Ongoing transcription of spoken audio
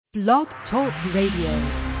Blog Talk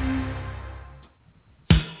Radio.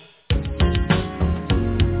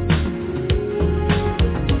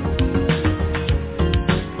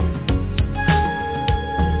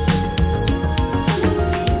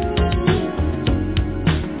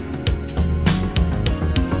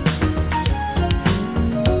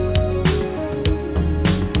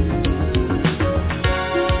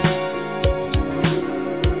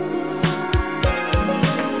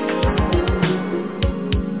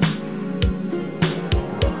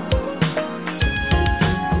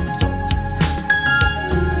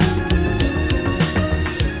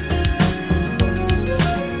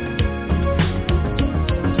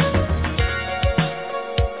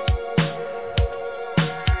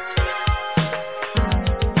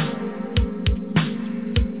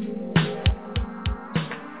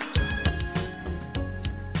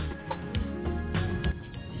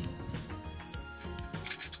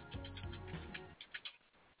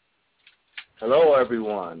 Hello,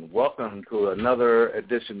 everyone. Welcome to another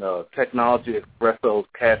edition of Technology Espresso's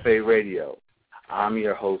Cafe Radio. I'm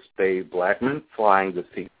your host, Dave Blackman, flying the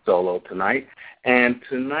seat solo tonight. And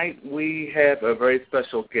tonight we have a very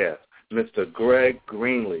special guest, Mr. Greg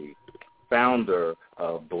Greenlee, founder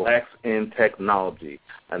of Blacks in Technology,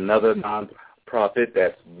 another nonprofit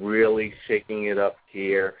that's really shaking it up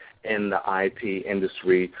here in the IT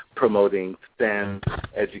industry, promoting STEM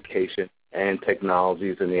education and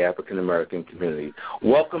technologies in the African-American community.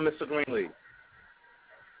 Welcome, Mr. Greenlee.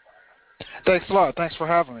 Thanks a lot. Thanks for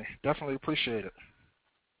having me. Definitely appreciate it.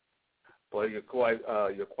 Well, you're quite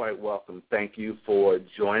welcome. Thank you for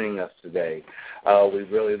joining us today. We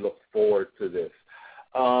really look forward to this.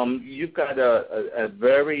 You've got a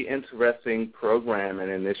very interesting program and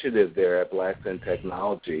initiative there at Blacks in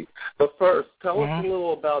Technology. But first, tell us a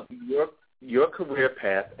little about your career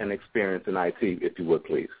path and experience in IT, if you would,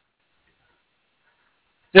 please.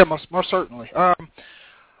 Yeah, most certainly.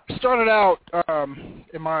 Started out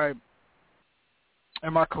in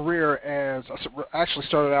my career as I actually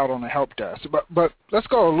started out on the help desk, but let's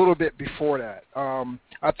go a little bit before that.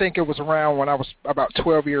 I think it was around when I was about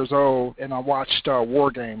 12 years old, and I watched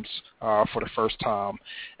War Games for the first time,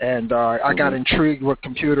 and I got intrigued with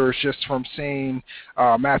computers just from seeing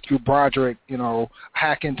Matthew Broderick,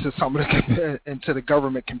 hack into some of into the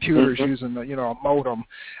government computers using a modem,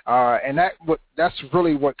 and that's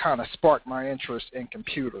really what kind of sparked my interest in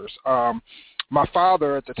computers. My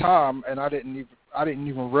father at the time, and I didn't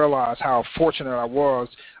even realize how fortunate I was.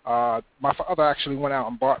 My father actually went out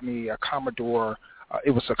and bought me a Commodore.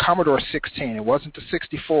 It was a Commodore 16. It wasn't the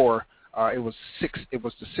 64. It was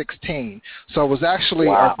the 16. So it was actually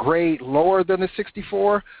a grade lower than the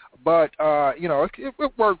 64. But it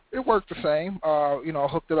worked. It worked the same.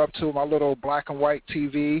 Hooked it up to my little black and white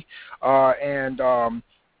TV, and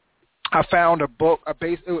I found a book.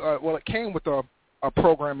 It came with a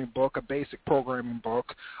programming book, a basic programming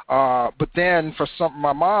book. But then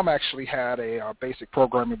my mom actually had a basic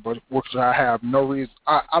programming book, which I have no reason.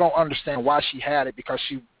 I don't understand why she had it, because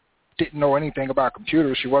she didn't know anything about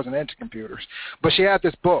computers. She wasn't into computers. But she had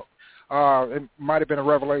this book. It might have been a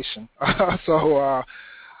revelation. So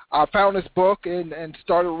I found this book and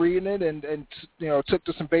started reading it and took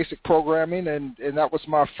to some basic programming, and that was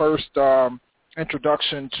my first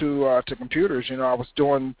introduction to computers. I was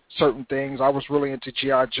doing certain things. I was really into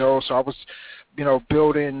G.I. Joe, so I was,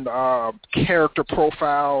 building character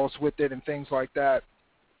profiles with it and things like that.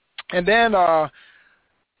 And then my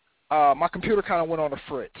computer kind of went on a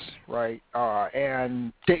fritz, right,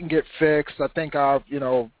 and didn't get fixed. I think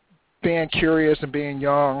being curious and being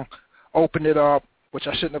young, opened it up, which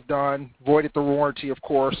I shouldn't have done, voided the warranty, of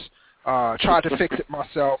course, tried to fix it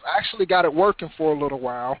myself. Actually got it working for a little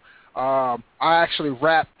while. I actually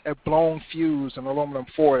wrapped a blown fuse in aluminum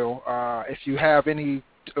foil. If you have any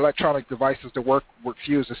electronic devices that work with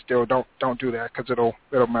fuses still, don't do that, because it'll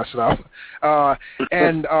mess it up.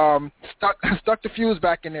 And stuck the fuse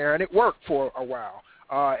back in there, and it worked for a while.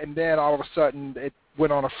 And then all of a sudden it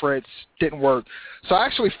went on a fritz, didn't work. So I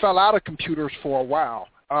actually fell out of computers for a while,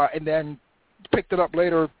 and then picked it up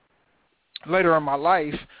later in my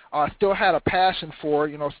life. Still had a passion for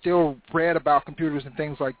it, still read about computers and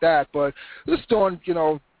things like that, but just doing,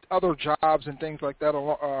 other jobs and things like that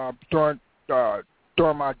during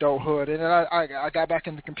my adulthood. And then I got back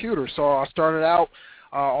into computers. So I started out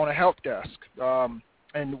on a help desk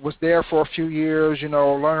and was there for a few years, learning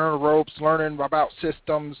the ropes, learning about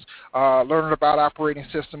systems, learning about operating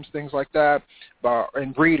systems, things like that,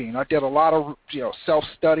 and reading. I did a lot of,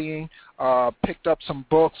 self-studying, picked up some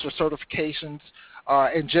books or certifications,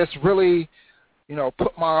 and just really,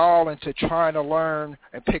 put my all into trying to learn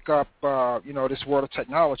and pick up, this world of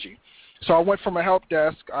technology. So I went from a help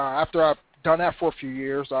desk. After I've done that for a few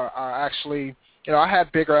years, I actually, I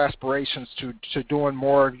had bigger aspirations to doing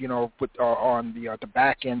more, with on the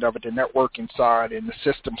back end of it, the networking side and the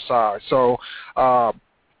system side. So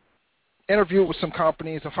interviewed with some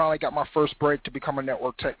companies and finally got my first break to become a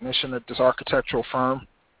network technician at this architectural firm.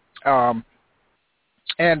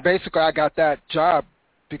 And basically I got that job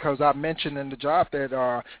because I mentioned in the job that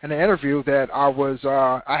in the interview that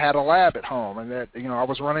I had a lab at home and that I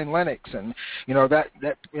was running Linux, and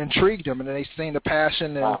that intrigued them, and they seen the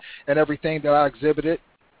passion and everything that I exhibited,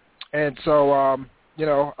 and so I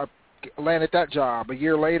landed that job. A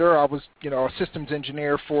year later, I was a systems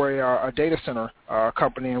engineer for a data center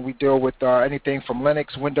company, and we deal with anything from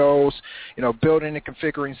Linux, Windows, building and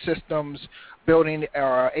configuring systems, building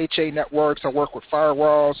HA networks. I work with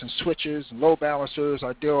firewalls and switches and load balancers.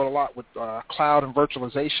 I deal a lot with cloud and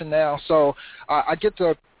virtualization now. So I get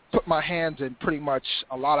to put my hands in pretty much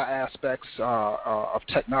a lot of aspects of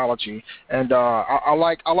technology, and I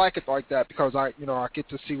like it like that because I get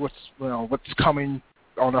to see what's coming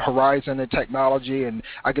on the horizon in technology, and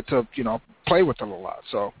I get to play with it a lot.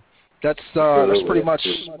 So that's pretty much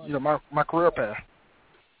my career path.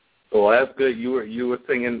 Well, that's good. You were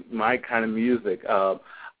singing my kind of music.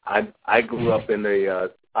 I grew up in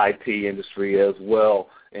the IT industry as well,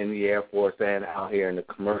 in the Air Force and out here in the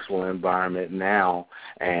commercial environment now.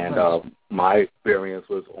 And my experience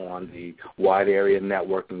was on the wide area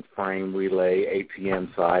networking, frame, relay,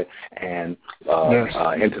 ATM side, and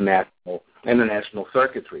international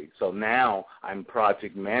circuitry. So now I'm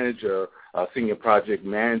senior project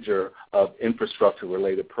manager of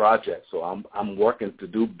infrastructure-related projects. So I'm working to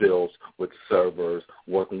do builds with servers,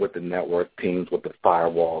 working with the network teams, with the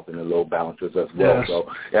firewalls and the load balancers as well.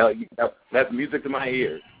 Yes. So that's music to my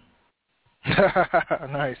ears.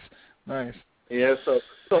 Nice. Yeah.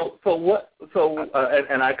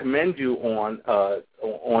 And I commend you on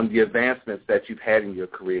the advancements that you've had in your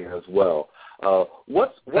career as well.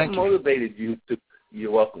 What motivated you to?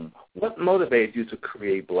 You're welcome. What motivated you to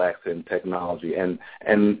create Blacks in Technology, and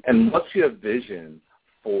what's your vision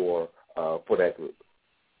for that group?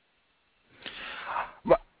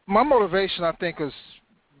 My motivation, I think, is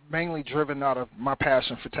mainly driven out of my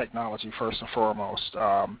passion for technology first and foremost.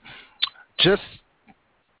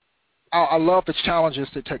 I love the challenges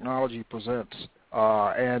that technology presents,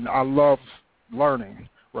 and I love learning,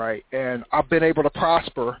 right? And I've been able to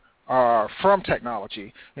prosper from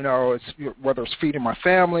technology, it's whether it's feeding my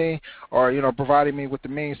family or, providing me with the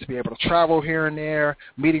means to be able to travel here and there,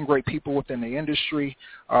 meeting great people within the industry,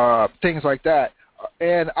 things like that.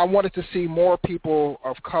 And I wanted to see more people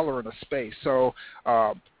of color in the space. So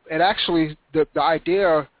it actually, the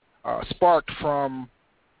idea sparked from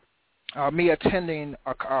me attending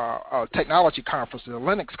a technology conference, the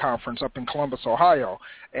Linux conference up in Columbus, Ohio.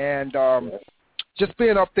 And just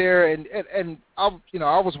being up there, and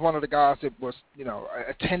I was one of the guys that was,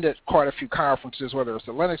 attended quite a few conferences, whether it's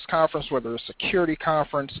a Linux conference, whether it's a security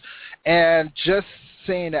conference, and just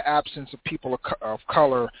seeing the absence of people of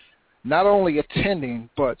color, not only attending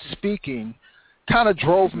but speaking, kind of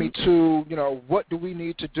drove me to, what do we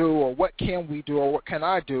need to do, or what can we do, or what can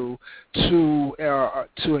I do to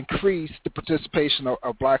increase the participation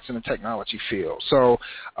of Blacks in the technology field. So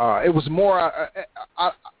it was more.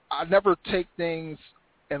 I never take things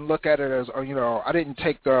and look at it as, I didn't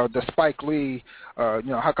take the Spike Lee,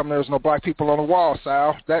 how come there's no black people on the wall,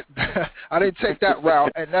 Sal? That I didn't take that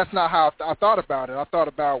route, and that's not how I thought about it. I thought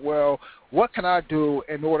about, well, what can I do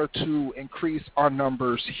in order to increase our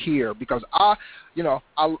numbers here? Because I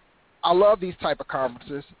love these type of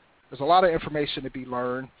conferences. There's a lot of information to be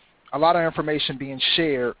learned, a lot of information being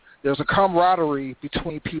shared. There's a camaraderie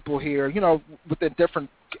between people here, within different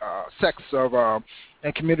sects of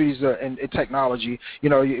and communities in technology.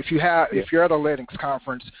 If you're at a Linux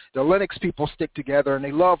conference, the Linux people stick together and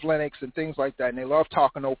they love Linux and things like that, and they love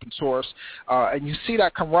talking open source. And you see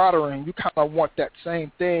that camaraderie, and you kind of want that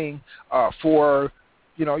same thing for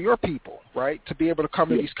your people, right? To be able to come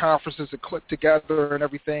to these conferences and click together and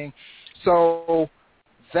everything. So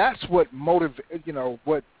that's what another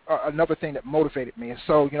thing that motivated me. And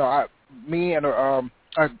so, me and a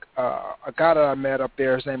guy that I met up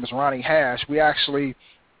there, his name is Ronnie Hash, we actually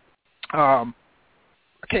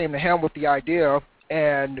came to him with the idea,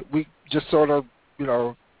 and we just sort of,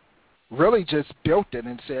 really just built it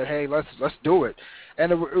and said, hey, let's do it.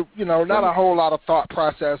 And, not a whole lot of thought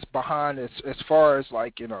process behind it as far as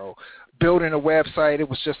building a website. It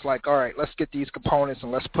was just like, all right, let's get these components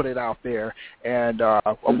and let's put it out there. And,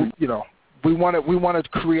 we wanted to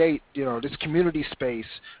create, this community space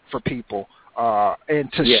for people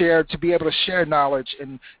and to be able to share knowledge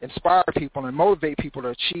and inspire people and motivate people to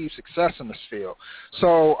achieve success in this field.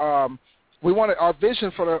 So our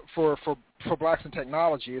vision for Blacks in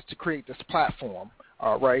Technology is to create this platform,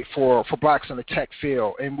 right, for Blacks in the tech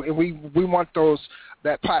field, and we want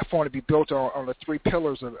that platform to be built on the three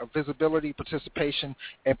pillars of visibility, participation,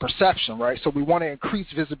 and perception, right? So we want to increase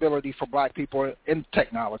visibility for Black people in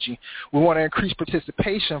technology. We want to increase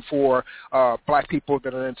participation for Black people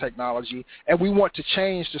that are in technology, and we want to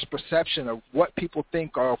change this perception of what people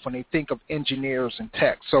think of when they think of engineers and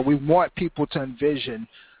tech. So we want people to envision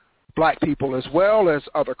Black people as well as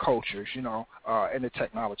other cultures, in the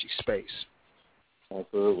technology space.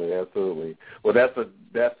 Absolutely. Well, that's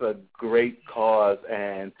a great cause,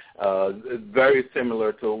 and very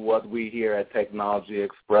similar to what we here at Technology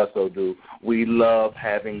Expresso do. We love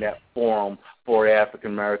having that forum for the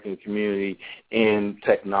African American community in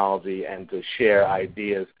technology and to share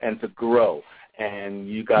ideas and to grow. And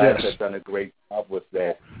you guys have done a great job with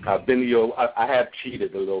that. I've been to I have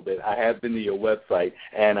cheated a little bit. I have been to your website,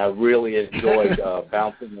 and I really enjoyed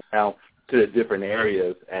bouncing around to the different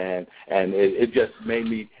areas, and it just made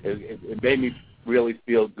me really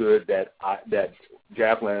feel good that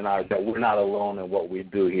Jacqueline and I, that we're not alone in what we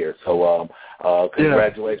do here. So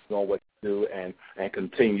congratulations on what you do, and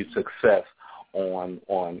continued success on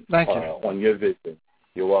your vision.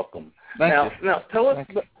 You're welcome. Now tell us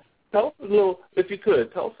a little, if you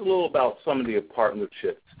could, tell us a little about some of the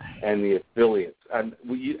partnerships and the affiliates. And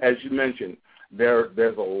as you mentioned,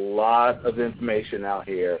 there's a lot of information out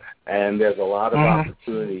here, and there's a lot of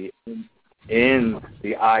opportunity in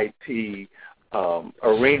the IT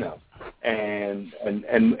arena. And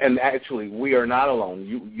actually, we are not alone.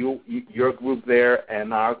 Your group there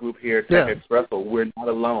and our group here at Tech Expresso, we're not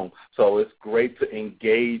alone. So it's great to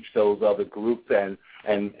engage those other groups and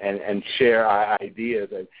share our ideas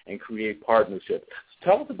and create partnerships.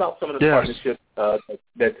 Tell us about some of the partnerships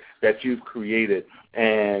that you've created,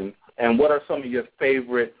 and what are some of your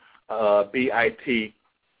favorite BIT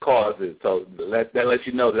causes? So that lets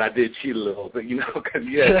you know that I did cheat a little bit, because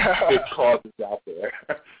you have big causes out there.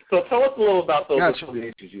 So tell us a little about those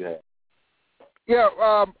affiliations you have. Yeah,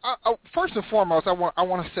 first and foremost, I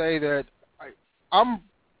want to say that I'm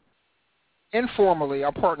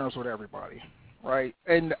partners with everybody, right?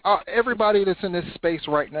 And everybody that's in this space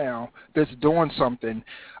right now that's doing something,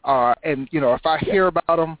 and if I hear about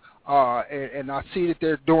them and I see that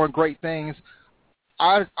they're doing great things,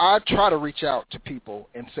 I try to reach out to people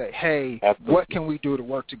and say, hey, what can we do to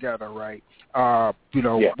work together, right?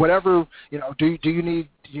 Whatever, do you need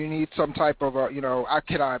some type of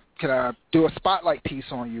can I do a spotlight piece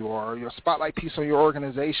on you, or a spotlight piece on your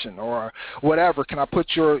organization, or whatever? Can I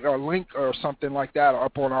put your link or something like that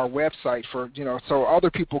up on our website for so other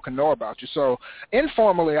people can know about you? So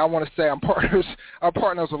informally, I want to say I'm partners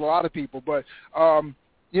with a lot of people, but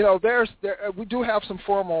we do have some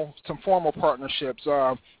formal partnerships,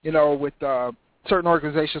 with certain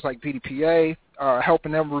organizations like BDPA,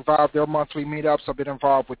 helping them revive their monthly meetups. I've been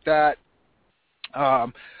involved with that.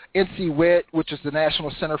 NCWIT, which is the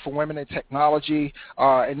National Center for Women in Technology,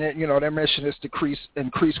 and then, their mission is to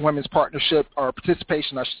increase women's partnership or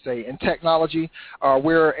participation, I should say, in technology.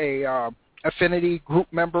 We're a affinity group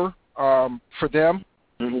member for them.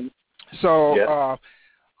 Mm-hmm. So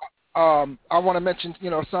I want to mention,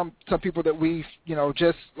 some people that we've,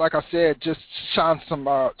 just like I said, just shine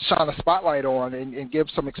a spotlight on and give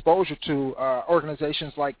some exposure to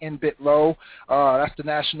organizations like NBitLow. That's the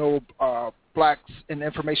National Blacks in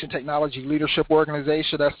Information Technology Leadership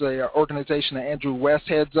Organization. That's the organization that Andrew West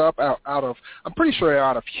heads up out of, I'm pretty sure they're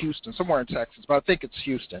out of Houston, somewhere in Texas, but I think it's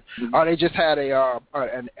Houston. Mm-hmm. They just had a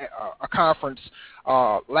conference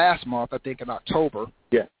last month, I think in October.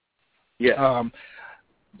 Yeah.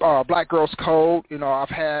 Black Girls Code. I've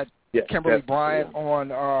had Kimberly Bryant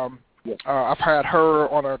on. I've had her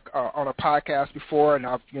on a podcast before, and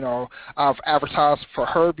I've advertised for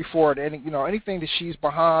her before. And anything that she's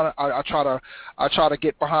behind, I try to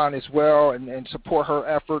get behind as well and support her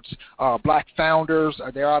efforts. Black Founders,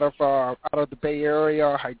 they're out of the Bay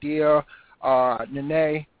Area. Idea,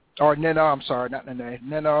 Nina,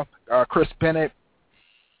 Chris Bennett.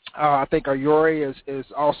 I think Ayuri is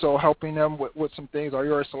also helping them with some things.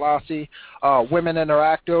 Ayuri Selassie. Women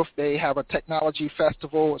Interactive, they have a technology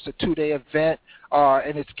festival. It's a 2-day event,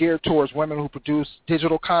 and it's geared towards women who produce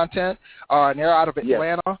digital content. And they're out of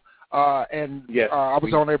Atlanta. I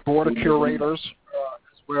was on their board of curators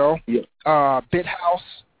as well.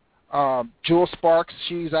 BitHouse, Jewel Sparks,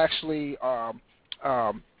 she's actually on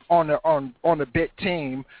the Bit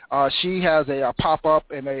team. She has a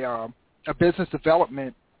pop-up and a business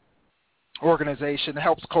development organization that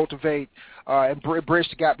helps cultivate and bridge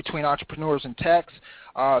the gap between entrepreneurs and techs.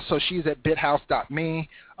 So she's at bithouse.me.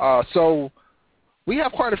 So we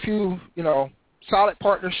have quite a few, solid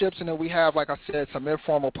partnerships, and then we have, like I said, some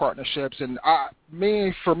informal partnerships. And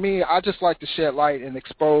for me, I just like to shed light and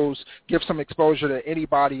give some exposure to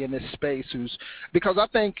anybody in this space because I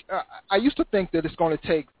think I used to think that it's going to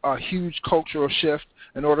take a huge cultural shift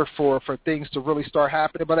in order for things to really start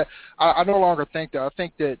happening, but I no longer think that. I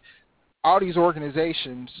think that all these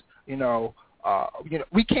organizations,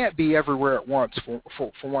 we can't be everywhere at once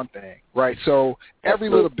for one thing, right? So every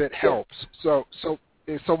little bit helps. So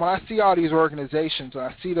when I see all these organizations and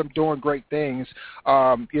I see them doing great things,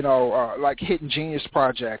 like Hidden Genius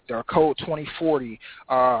Project, Code 2040,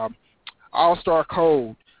 All-Star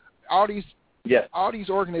Code, all these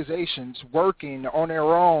organizations working on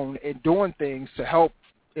their own and doing things to help,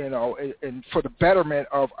 and for the betterment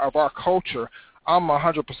of our culture, I'm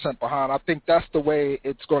 100% behind. I think that's the way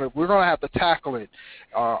we're going to have to tackle it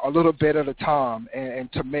a little bit at a time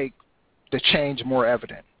and to make the change more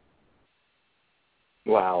evident.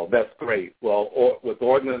 Wow, that's great. Well, with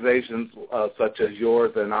organizations such as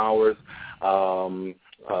yours and ours,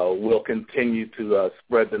 we'll continue to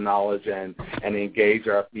spread the knowledge and engage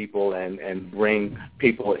our people and bring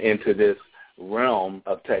people into this realm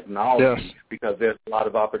of technology, because there's a lot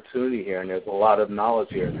of opportunity here and there's a lot of knowledge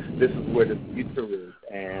here. This is where the future is,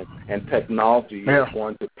 and technology is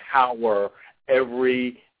going to power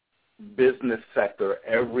every business sector,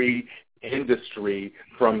 every industry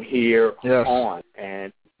from here on,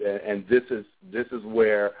 and this is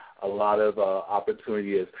where a lot of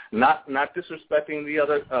opportunity is. Not disrespecting the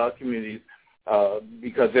other communities,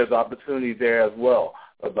 because there's opportunity there as well,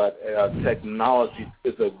 but technology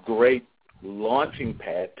is a great launching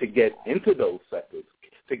pad to get into those sectors,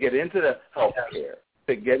 to get into the healthcare,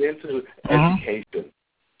 to get into education.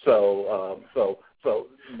 So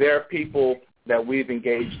there are people that we've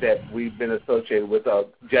engaged that we've been associated with.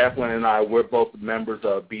 Jacqueline and I, we're both members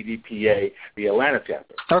of BDPA, the Atlanta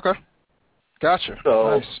chapter. Okay, gotcha.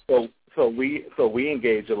 So we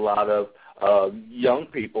engage a lot of young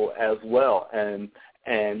people as well, and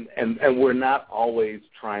we're not always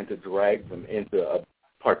trying to drag them into a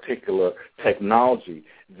particular technology.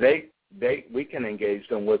 We can engage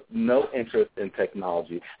them with no interest in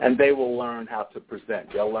technology, and they will learn how to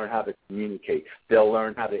present. They'll learn how to communicate. They'll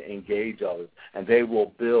learn how to engage others, and they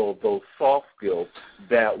will build those soft skills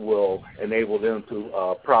that will enable them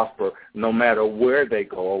to prosper no matter where they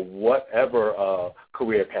go or whatever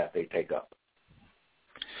career path they take up.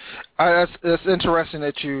 It's interesting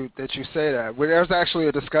that you say that. There's actually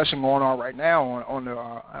a discussion going on right now on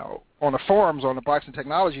the forums on the Blacks in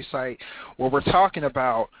Technology site where we're talking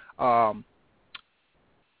about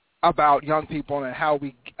young people and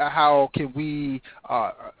how can we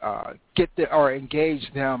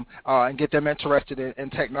engage them and get them interested in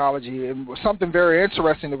technology. And something very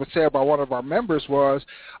interesting that was said by one of our members was,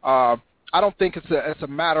 I don't think it's a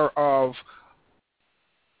matter of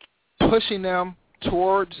pushing them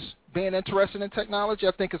towards being interested in technology.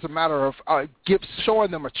 I think it's a matter of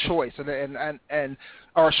showing them a choice and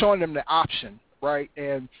or showing them the option, right?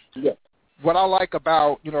 And what I like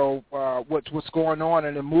about what's going on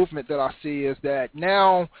in the movement that I see is that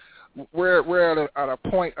now we're at a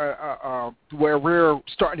point where we're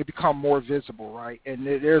starting to become more visible, right? And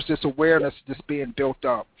there's this awareness that's being built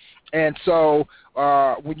up. And so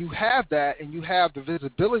when you have that and you have the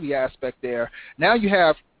visibility aspect there, now you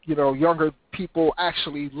have younger people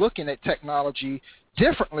actually looking at technology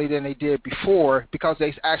differently than they did before because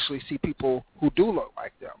they actually see people who do look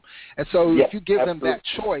like them. And so if you give them that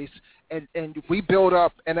choice, and we build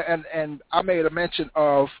up, and I made a mention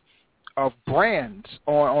of brands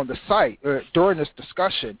on the site during this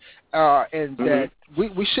discussion, and that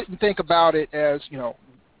we shouldn't think about it as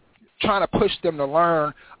trying to push them to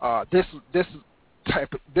learn this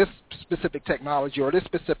specific technology or this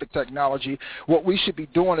specific technology. What we should be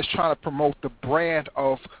doing is trying to promote the brand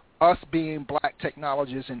of us being black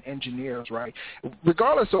technologists and engineers, right?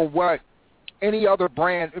 Regardless of what any other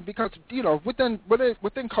brand, because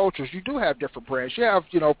within cultures you do have different brands. You have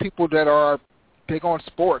people that are big on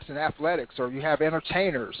sports and athletics, or you have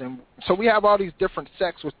entertainers, and so we have all these different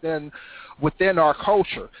sects within our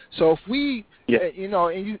culture. So if we,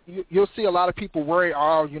 and you'll see a lot of people worry,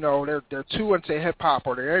 they're too into hip hop,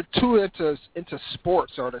 or they're too into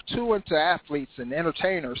sports, or they're too into athletes and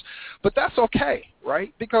entertainers. But that's okay,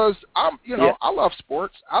 right? Because I love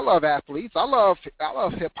sports, I love athletes, I love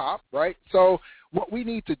hip hop, right? So what we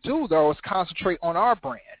need to do though is concentrate on our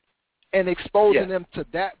brand. and exposing them to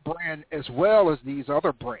that brand as well as these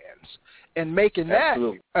other brands, and making that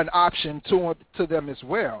an option to them as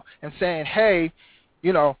well, and saying, hey,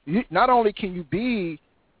 not only can you be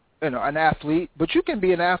an athlete, but you can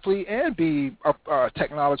be an athlete and be a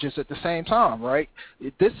technologist at the same time, right?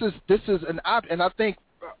 This is an and I think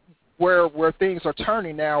where things are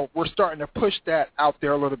turning now, we're starting to push that out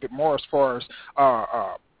there a little bit more as far as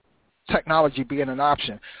technology being an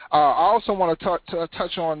option. I also want to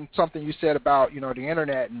touch on something you said about, the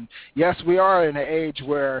internet. And yes, we are in an age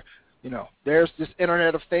where, there's this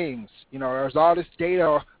Internet of Things. There's all this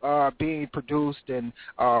data being produced, and,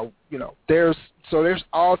 there's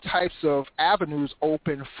all types of avenues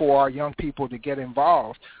open for our young people to get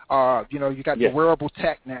involved. You got the wearable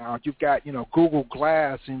tech now. You've got, Google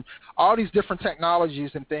Glass and all these different technologies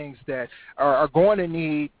and things that are going to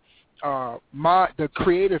need the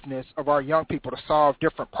creativeness of our young people to solve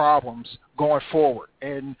different problems going forward.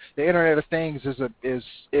 And the Internet of Things is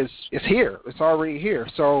here. It's already here.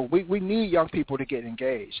 So we need young people to get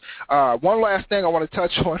engaged. One last thing I want to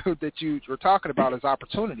touch on that you were talking about is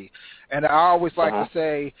opportunity. And I always like to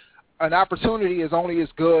say an opportunity is only as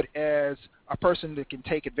good as a person that can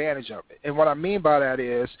take advantage of it. And what I mean by that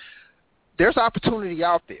is there's opportunity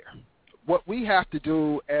out there. What we have to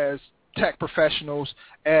do as tech professionals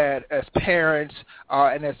and as parents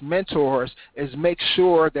and as mentors is make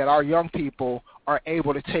sure that our young people are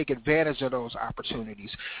able to take advantage of those opportunities,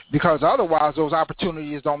 because otherwise those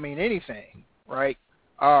opportunities don't mean anything, right?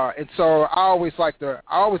 And so I always like to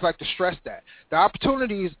stress that the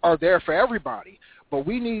opportunities are there for everybody, but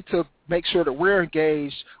we need to make sure that we're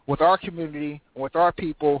engaged with our community, with our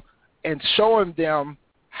people, and showing them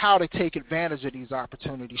how to take advantage of these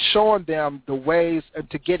opportunities, showing them the ways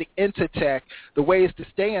to get into tech, the ways to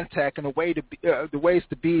stay in tech, and the ways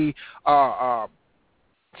to be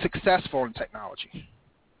successful in technology.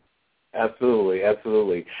 Absolutely,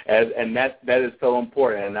 and that is so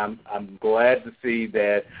important. And I'm glad to see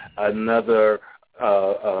that another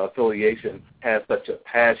affiliation has such a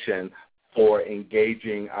passion for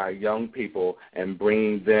engaging our young people and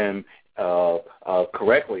bringing them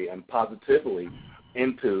correctly and positively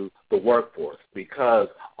into the workforce, because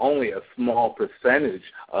only a small percentage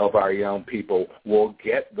of our young people will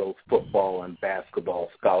get those football and basketball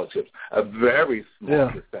scholarships, a very small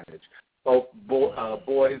percentage, both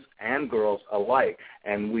boys and girls alike.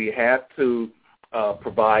 And we have to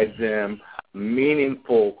provide them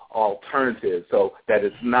meaningful alternatives so that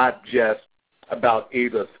it's not just about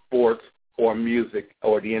either sports or music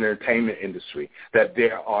or the entertainment industry, that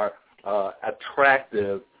there are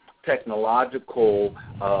attractive technological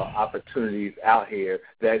opportunities out here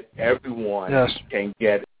that everyone can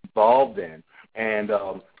get involved in. And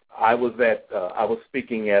I was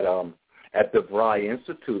speaking at the Vry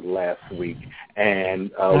Institute last week,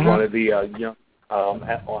 and one of the young,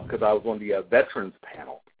 because I was on the veterans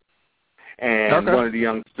panel, and one of the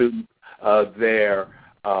young students there,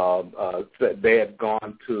 they had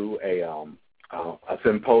gone to a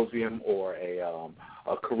symposium or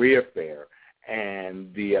a career fair.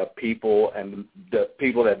 And the people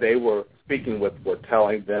that they were speaking with were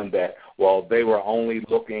telling them that, well, they were only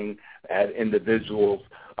looking at individuals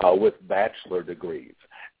with bachelor degrees.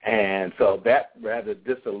 And so that rather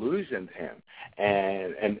disillusioned him.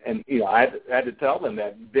 And I had to tell them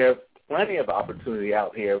that there's plenty of opportunity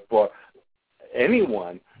out here for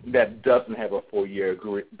anyone that doesn't have a 4-year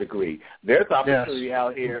degree. There's opportunity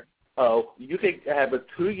out here. You can have a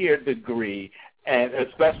 2-year degree, and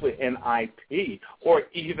especially in IT, or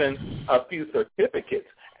even a few certificates,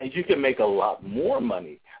 and you can make a lot more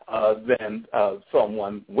money than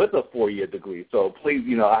someone with a 4-year degree. So please,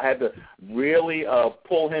 I had to really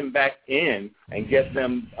pull him back in and get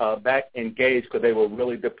them back engaged, because they were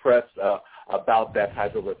really depressed about that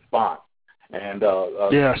type of response. And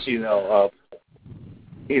the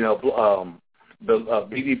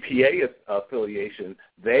BDPA affiliation,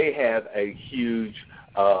 they have a huge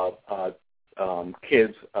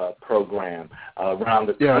kids program around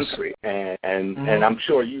the country, and I'm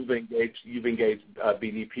sure you've engaged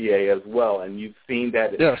BDPA as well, and you've seen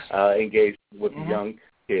that engaged with young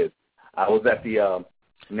kids. I was at the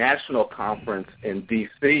national conference in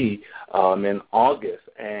D.C. In August,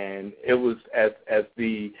 and it was as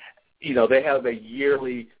the they have a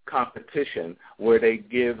yearly competition where they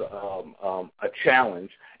give a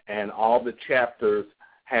challenge, and all the chapters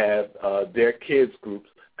have their kids groups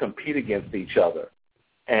compete against each other,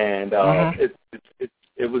 and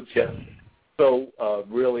it was just so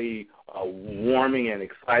really warming and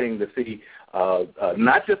exciting to see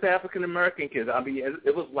not just African American kids. I mean,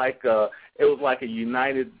 it was like a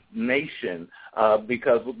united nation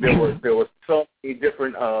because there were so many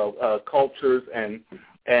different cultures and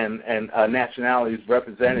nationalities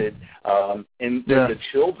represented in the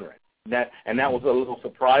children. That was a little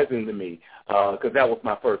surprising to me because that was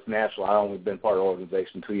my first national. I only been part of the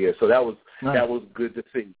organization 2 years, so that was good to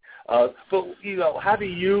see. So how do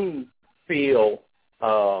you feel?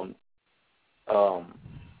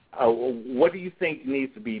 What do you think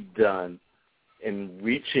needs to be done in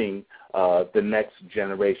reaching the next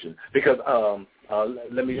generation? Because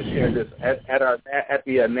let me just share this. At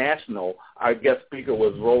the national, our guest speaker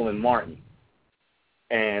was Roland Martin,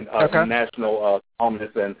 and national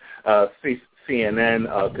columnist and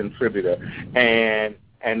CNN contributor, and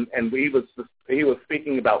he was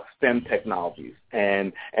speaking about STEM technologies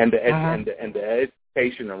and the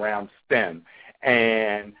education around STEM,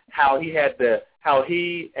 and how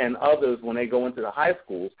he and others, when they go into the high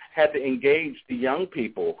schools, had to engage the young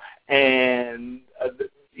people. And,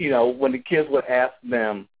 when the kids would ask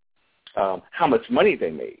them how much money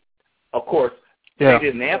they made, of course, they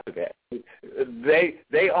didn't answer that.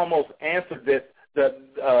 They almost answered it.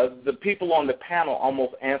 The people on the panel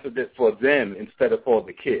almost answered it for them instead of for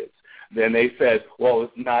the kids. Then they said, well,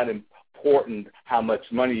 it's not important how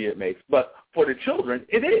much money it makes. But for the children,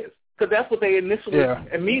 it is, because that's what they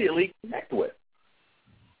immediately connect with.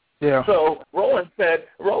 Yeah. So Roland said,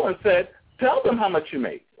 tell them how much you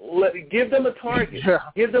make. Give them a target. Yeah.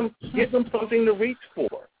 Give them something to reach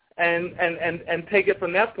for, and take it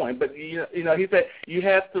from that point. But he said you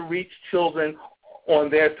have to reach children on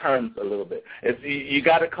their terms a little bit. You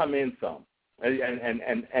got to come in some, and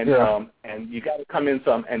you got to come in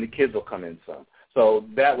some, and the kids will come in some. So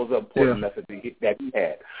that was an important message that he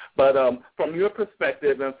had. But from your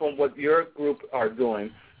perspective and from what your group are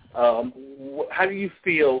doing, how do you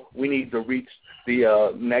feel we need to reach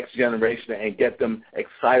the next generation and get them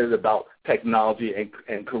excited about technology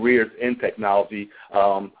and careers in technology,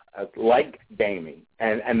 like gaming,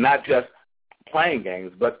 and not just playing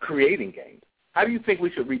games, but creating games? How do you think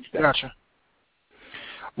we should reach that? Gotcha.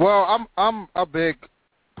 Well, I'm a big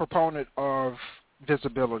proponent of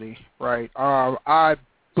visibility, right? I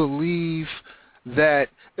believe that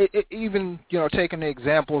even taking the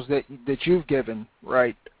examples that you've given,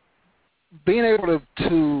 right, being able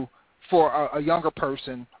to for a younger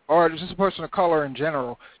person or just a person of color in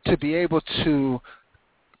general to be able to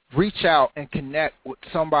reach out and connect with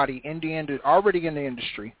somebody already in the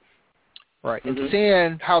industry, right, and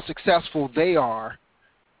seeing how successful they are,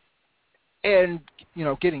 and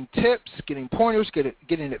getting tips, getting pointers,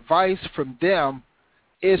 getting advice from them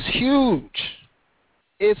is huge.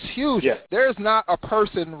 It's huge. Yeah. There's not a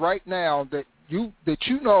person right now that you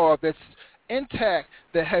know of that's in tech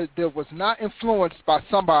that was not influenced by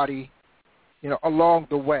somebody, along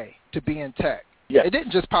the way to be in tech. Yeah. It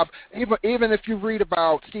didn't just pop. Even if you read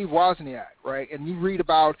about Steve Wozniak, right, and you read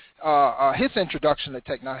about his introduction to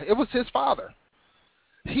technology, it was his father.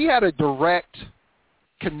 He had a direct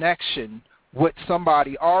connection with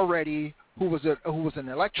somebody already who was an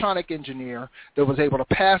electronic engineer that was able to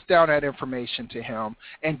pass down that information to him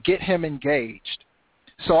and get him engaged.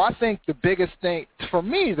 So I think the biggest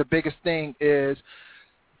thing is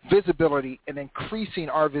visibility and increasing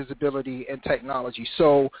our visibility in technology.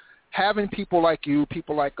 So having people like you,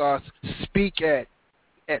 people like us, speak at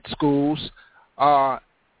schools,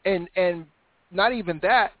 and not even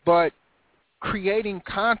that, but creating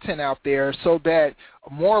content out there so that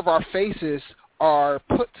more of our faces are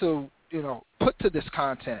put to this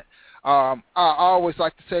content. I always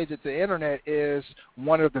like to say that the internet is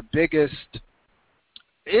the biggest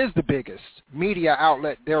media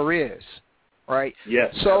outlet there is, right?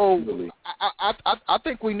 Yes. So absolutely. I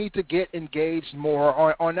think we need to get engaged more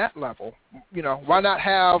on that level. Why not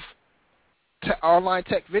have online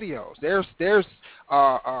tech videos? There's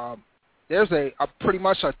a pretty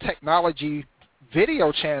much a technology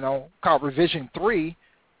video channel called Revision 3,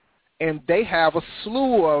 and they have a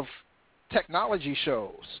slew of technology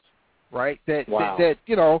shows, right? That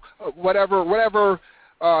whatever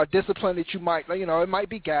discipline that you might, it might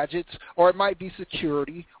be gadgets, or it might be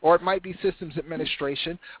security, or it might be systems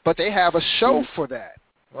administration, but they have a show for that,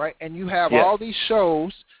 right? And you have all these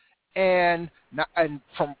shows, and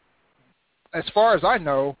from as far as I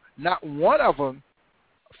know, not one of them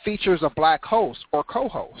features a black host or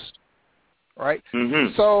co-host, right?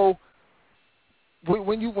 Mm-hmm. So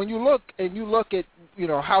when you look at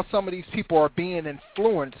how some of these people are being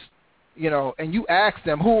influenced and you ask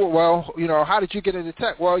them how did you get into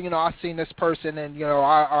tech? Well, I seen this person, and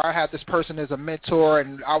I had this person as a mentor,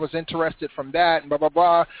 and I was interested from that, and blah blah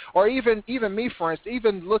blah. Or even me, for instance,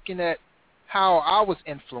 even looking at how I was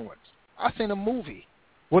influenced. I seen a movie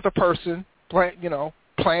with a person playing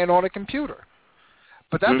on a computer,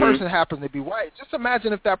 but that person happened to be white. Just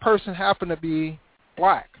imagine if that person happened to be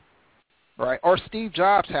black, right? Or Steve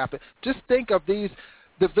Jobs happened. Just think of the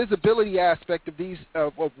visibility aspect of these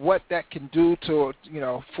of what that can do to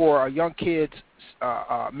for a young kid's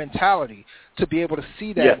mentality to be able to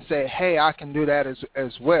see that and say, hey, I can do that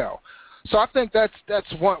as well. So I think that's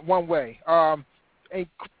one way.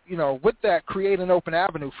 With that, create an open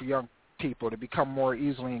avenue for young people to become more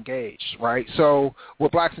easily engaged, right? So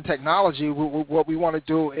with Blacks in Technology, what we want to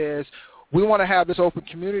do is we want to have this open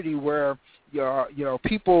community where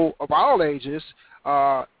people of all ages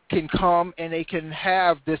can come and they can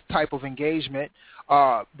have this type of engagement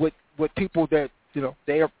with people that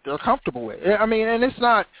they're comfortable with. I mean, and it's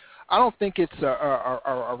not. I don't think it's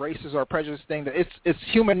a racist or a prejudice thing. That it's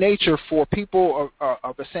human nature for people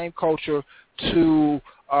of the same culture to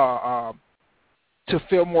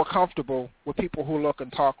feel more comfortable with people who look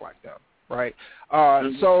and talk like them, right?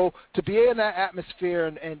 So to be in that atmosphere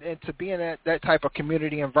and to be in that type of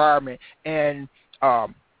community environment and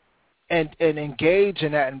engage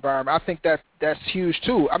in that environment, I think that's huge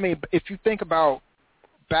too. I mean, if you think about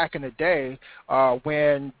back in the day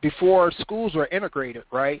when before schools were integrated,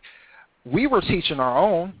 right, we were teaching our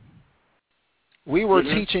own. We were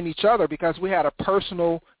teaching each other because we had a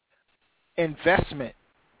personal investment,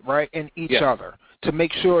 right, in each other to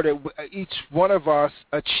make sure that each one of us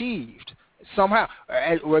achieved somehow,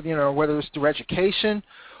 whether it's through education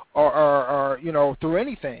or through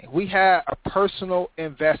anything. We had a personal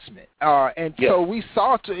investment, and so we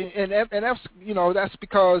saw and that's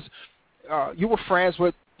because you were friends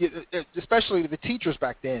with, especially the teachers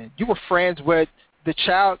back then. You were friends with the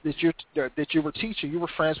child that you were teaching. You were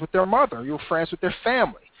friends with their mother. You were friends with their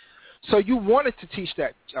family. So you wanted to teach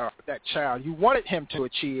that child. You wanted him to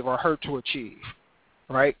achieve or her to achieve,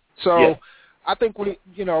 right? So I think we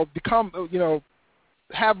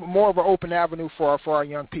have more of an open avenue for our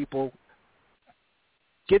young people.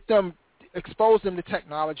 Expose them to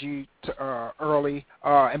technology early,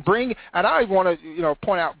 and I want to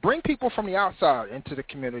point out, bring people from the outside into the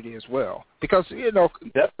community as well, because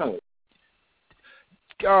definitely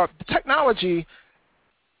technology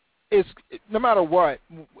is, no matter what,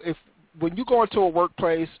 when you go into a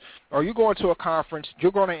workplace or you go into a conference,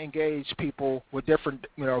 you're going to engage people with different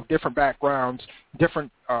backgrounds,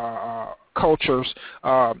 different cultures,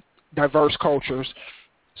 diverse cultures.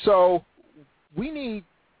 So we need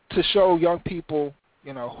to show young people,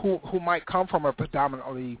 who might come from a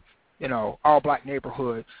predominantly, all black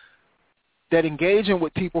neighborhood, that engaging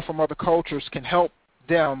with people from other cultures can help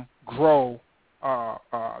them grow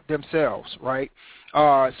themselves, right?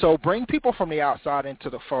 So bring people from the outside into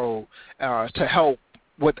the fold to help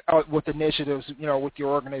with initiatives, with your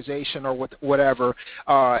organization or with whatever,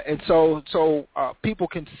 and so people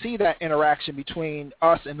can see that interaction between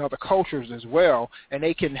us and other cultures as well, and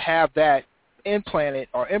they can have that implanted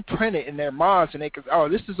or imprinted in their minds, and they can,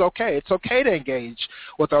 this is okay. It's okay to engage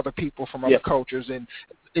with other people from other cultures, and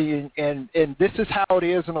this is how it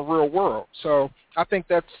is in the real world. So I think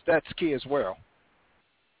that's key as well.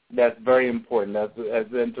 That's very important.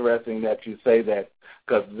 That's interesting that you say that,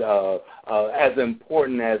 because as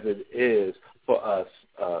important as it is for us,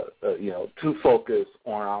 to focus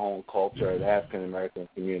on our own culture, the African American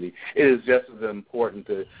community, it is just as important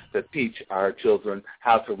to teach our children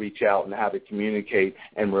how to reach out and how to communicate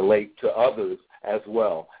and relate to others as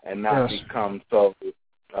well, and not become so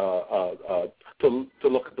to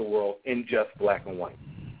look at the world in just black and white.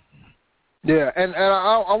 Yeah, and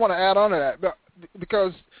I want to add on to that,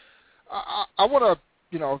 because I want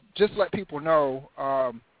to just let people know,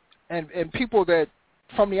 and people that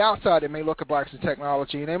from the outside, they may look at Blacks in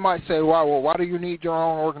Technology, and they might say, well, why do you need your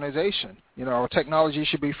own organization? Technology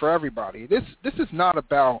should be for everybody. This is not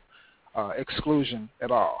about exclusion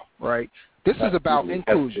at all, right? This is about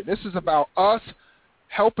inclusion. This is about us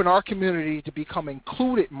helping our community to become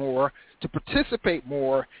included more, to participate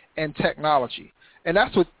more in technology. And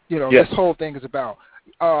that's what this whole thing is about.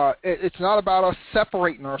 It's not about us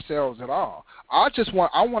separating ourselves at all. I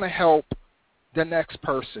want to help the next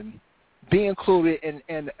person be included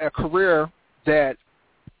in a career that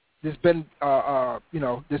has been,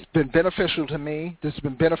 that's been beneficial to me, that's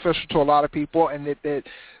been beneficial to a lot of people, and that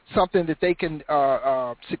something that they can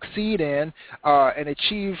succeed in and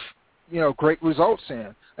achieve, great results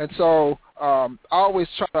in. And so I always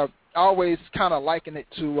kind of liken it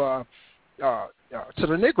to to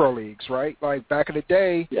the Negro leagues, right? Like back in the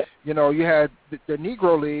day, you know, you had the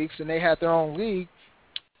Negro leagues, and they had their own league,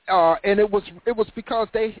 and it was because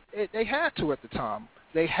they had to at the time.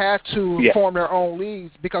 They had to form their own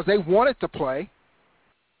leagues because they wanted to play,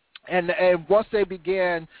 and once they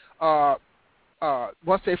began,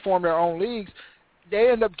 once they formed their own leagues, they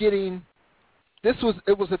ended up getting.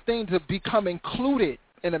 It was a thing to become included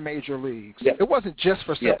in the major leagues. Yeah. It wasn't just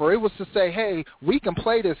for separate. Yeah. It was to say, hey, we can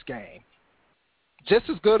play this game just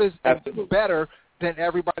as good as better than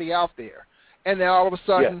everybody out there. And then all of a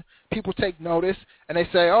sudden, people take notice and they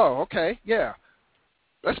say, oh, okay,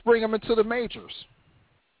 let's bring them into the majors.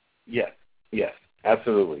 Yes,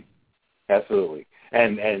 absolutely. And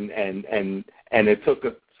it took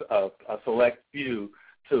a select few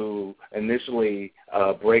to initially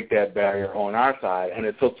break that barrier on our side, and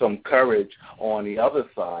it took some courage on the other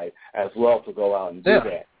side as well to go out and do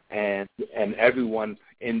that. And everyone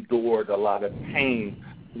endured a lot of pain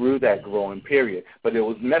through that growing period, but it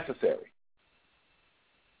was necessary.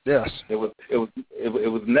 Yes, it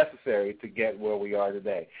was necessary to get where we are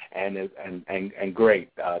today, and great.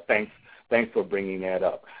 Thanks for bringing that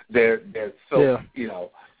up. There's you know.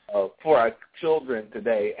 For our children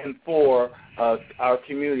today and for our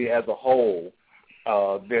community as a whole,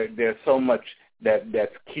 there's so much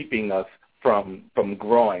that's keeping us from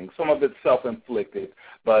growing. Some of it's self-inflicted,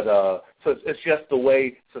 but so it's just the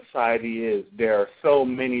way society is. There are so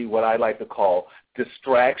many what I like to call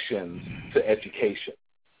distractions to education,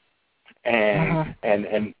 and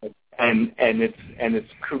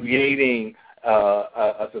it's creating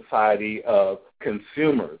a society of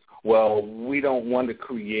consumers. Well, we don't want to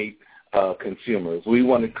create consumers. We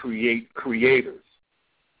want to create creators.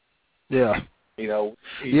 Yeah. You know.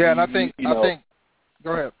 And I think. Go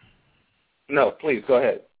ahead. No, please go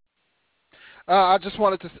ahead. I just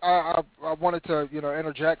wanted to. I wanted to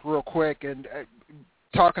interject real quick and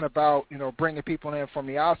talking about bringing people in from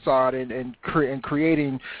the outside and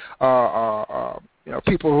creating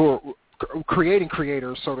people who are creating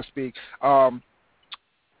creators, so to speak.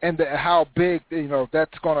 And how big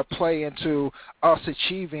that's going to play into us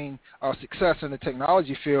achieving success in the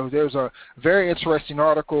technology field. There's a very interesting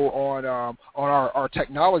article on our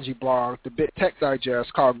technology blog, the Bit Tech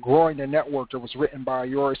Digest, called "Growing the Network." That was written by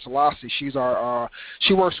Yori Selassie. She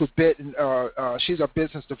works with Bit, and she's a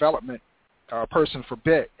business development person for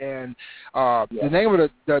Bit. And the name of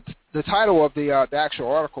the title of the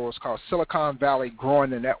actual article is called "Silicon Valley Growing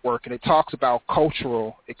the Network," and it talks about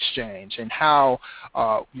cultural exchange and how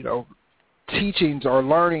teachings or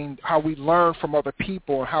learning, how we learn from other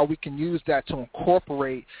people and how we can use that to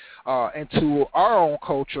incorporate into our own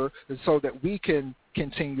culture, and so that we can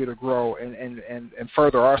continue to grow and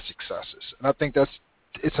further our successes. And I think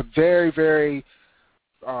it's a very, very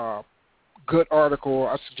good article.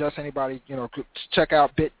 I suggest anybody check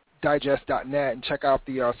out bitdigest.net and check out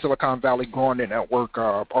the Silicon Valley Growing the Network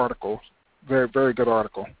article. Very, very good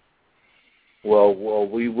article. Well,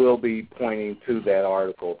 we will be pointing to that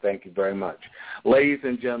article. Thank you very much. Ladies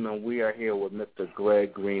and gentlemen, we are here with Mr.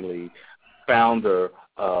 Greg Greenlee, founder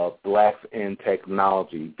of Blacks in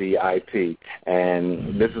Technology, BIP,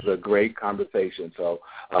 and this is a great conversation. So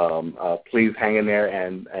please hang in there,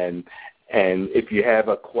 and if you have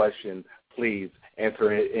a question, please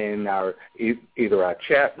enter it in either our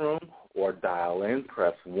chat room or dial in,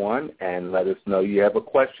 press 1, and let us know you have a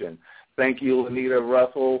question. Thank you, Anita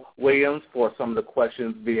Russell-Williams, for some of the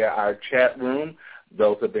questions via our chat room.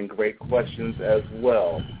 Those have been great questions as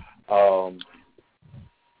well.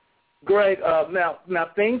 Greg, now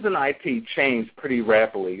things in IT change pretty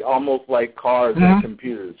rapidly, almost like cars and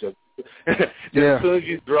computers. As soon as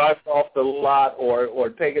you drive off the lot or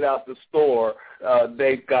take it out the store,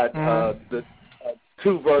 they've got the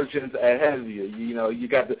two versions ahead of you. You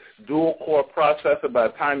got the dual-core processor. By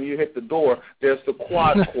the time you hit the door, there's the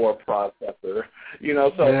quad-core processor.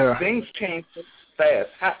 Things change fast.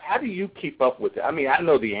 How do you keep up with it? I mean, I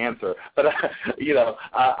know the answer, but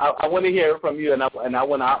I want to hear it from you, and I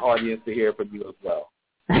want our audience to hear it from you as well.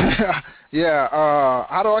 How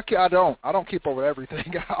do I don't keep up with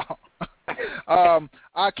everything.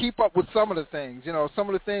 I keep up with some of the things, some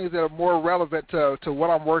of the things that are more relevant to what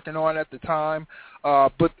I'm working on at the time.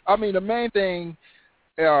 But I mean, the main thing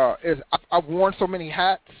is I've worn so many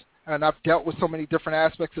hats, and I've dealt with so many different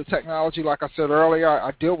aspects of technology. Like I said earlier,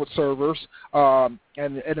 I deal with servers and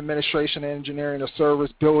administration and engineering of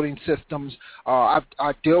servers, building systems. I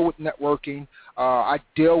deal with networking. I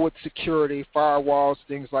deal with security, firewalls,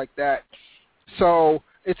 things like that. So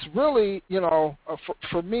it's really,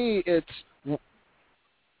 for me, it's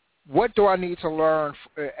what do I need to learn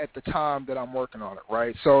at the time that I'm working on it,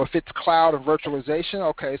 right? So if it's cloud and virtualization,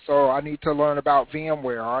 okay, so I need to learn about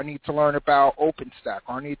VMware, or I need to learn about OpenStack,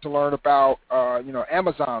 or I need to learn about,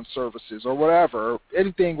 Amazon services or whatever,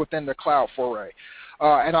 anything within the cloud foray.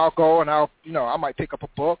 And I'll go and I might pick up a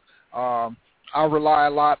book. I'll rely a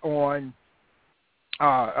lot on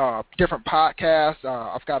different podcasts.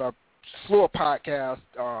 I've got a slew of podcasts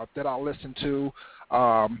that I'll listen to.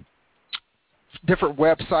 Different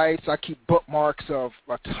websites. I keep bookmarks of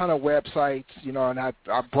a ton of websites, and I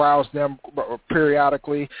browse them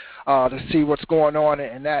periodically to see what's going on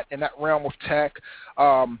in that realm of tech.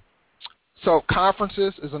 So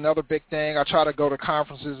conferences is another big thing. I try to go to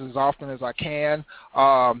conferences as often as I can,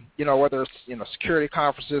 whether it's, security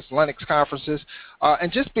conferences, Linux conferences,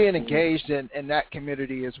 and just being engaged in that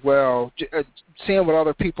community as well, seeing what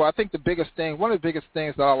other people. I think one of the biggest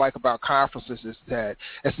things that I like about conferences is that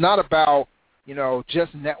it's not about,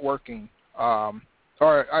 just networking,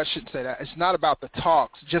 or I shouldn't say that. It's not about the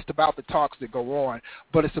talks, just about the talks that go on,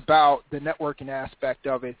 but it's about the networking aspect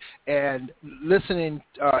of it and listening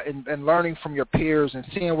and learning from your peers and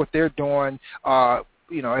seeing what they're doing, at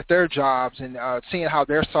their jobs, and seeing how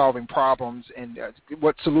they're solving problems and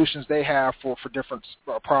what solutions they have for different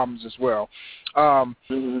problems as well. I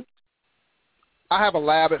have a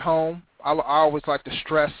lab at home. I always like to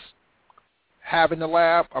stress having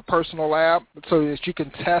a personal lab, so that you can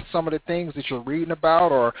test some of the things that you're reading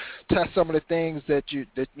about, or test some of the things that you're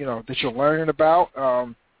learning about.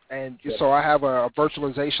 So I have a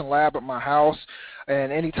virtualization lab at my house,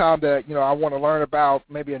 and anytime that I want to learn about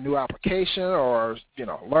maybe a new application, or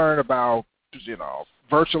learn about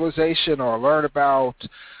virtualization, or learn about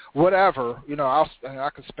whatever, I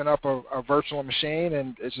can spin up a virtual machine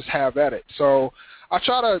and just have at it. So I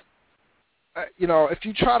try to. If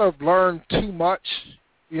you try to learn too much,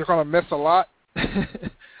 you're going to miss a lot.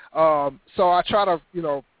 So I try to,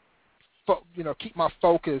 keep my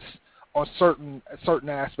focus on certain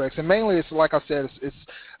aspects, and mainly it's like I said, it's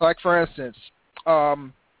like, for instance,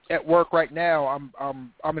 at work right now,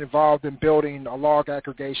 I'm involved in building a log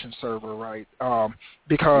aggregation server, right?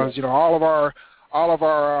 Because all of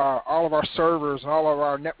our servers and all of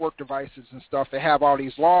our network devices and stuff, they have all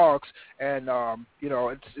these logs, and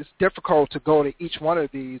it's difficult to go to each one of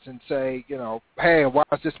these and say, hey, why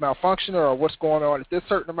is this malfunctioning, or what's going on at this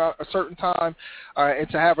a certain time, and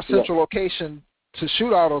to have a central location to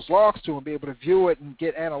shoot all those logs to and be able to view it and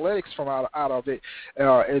get analytics from out of it,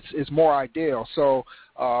 it's more ideal. So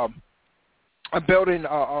I'm building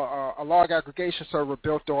a log aggregation server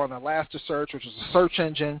built on Elasticsearch, which is a search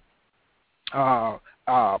engine,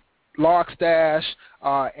 Logstash,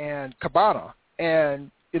 and Kibana.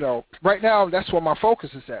 And, right now that's where my focus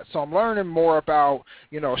is at. So I'm learning more about,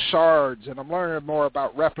 shards, and I'm learning more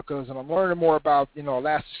about replicas, and I'm learning more about,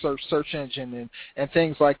 Elasticsearch search engine and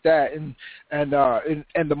things like that. And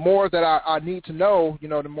the more that I need to know,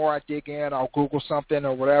 the more I dig in. I'll Google something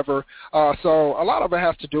or whatever. So a lot of it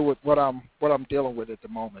has to do with what I'm dealing with at the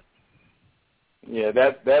moment. Yeah,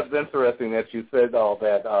 that's interesting that you said all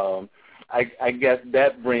that. I guess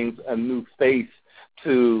that brings a new face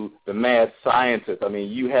to the mad scientist. I mean,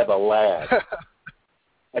 you have a lab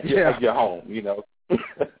at your home,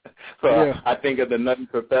 So yeah. I think of the Nutty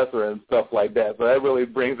Professor and stuff like that. So that really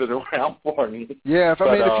brings it around for me. Yeah, if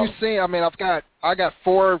you've seen, I got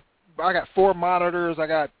four monitors, I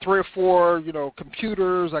got 3 or 4,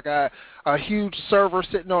 computers, I got a huge server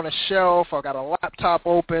sitting on a shelf, I got a laptop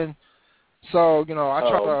open. So, I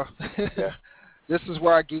try to this is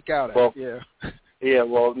where I geek out at. Well, yeah. Yeah,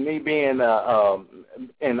 well, me being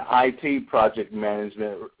in IT project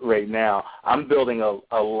management right now, I'm building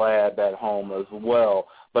a lab at home as well,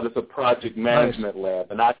 but it's a project management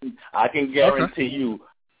lab, and I can guarantee you,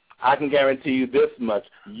 this much: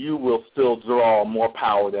 you will still draw more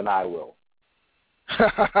power than I will.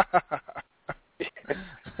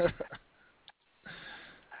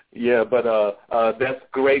 Yeah, but that's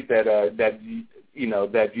great that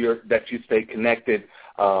you stay connected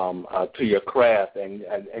to your craft, and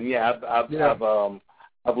yeah, I've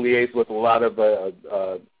liaised with a lot of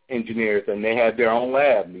engineers, and they have their own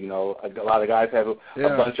lab. A lot of guys have a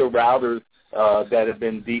bunch of routers that have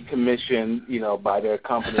been decommissioned, by their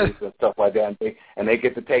companies and stuff like that, and they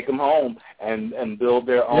get to take them home and build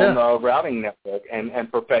their own routing network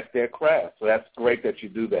and perfect their craft. So that's great that you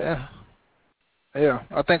do that. Yeah,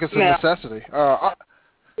 I think it's a necessity.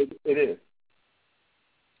 It is.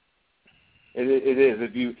 It is.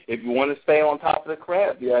 If you want to stay on top of the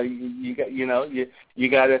crap, yeah, you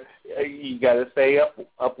gotta stay up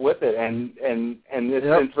with it. And it's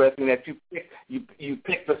interesting that you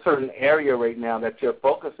picked a certain area right now that you're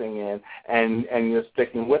focusing in, and you're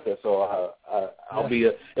sticking with it. So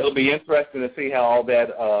it'll be interesting to see how all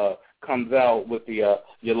that comes out with the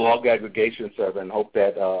your log aggregation server, and hope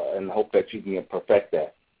that you can perfect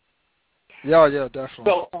that. Yeah,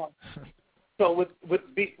 definitely. So with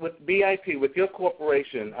BIP, with your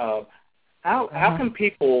corporation, how can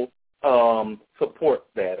people support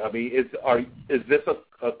that? I mean, is this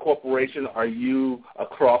a corporation? Are you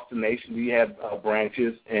across the nation? Do you have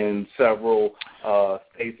branches in several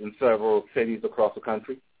states and several cities across the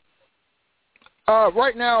country?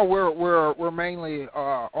 Right now, we're mainly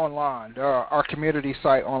online. Our community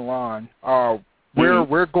site online.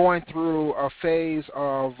 We're going through a phase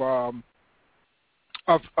of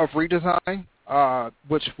redesign,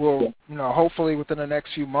 which will, hopefully within the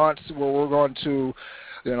next few months, where we're going to,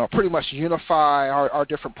 pretty much unify our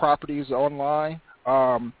different properties online.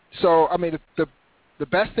 So, I mean, the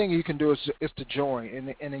best thing you can do is to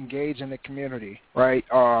join and engage in the community, right?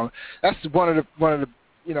 That's one of the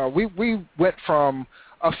we went from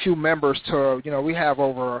a few members to, we have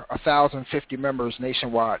over 1,050 members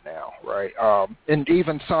nationwide now, right? And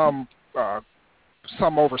even some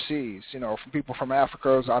overseas, from people from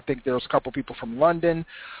Africa. I think there's a couple people from London.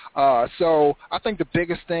 So I think the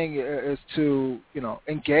biggest thing is to,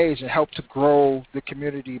 engage and help to grow the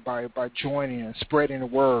community by joining and spreading the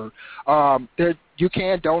word. You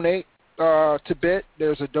can donate to BIT.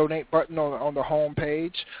 There's a donate button on the home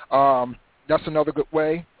page. That's another good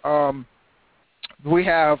way. We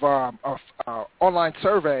have an online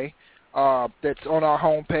survey that's on our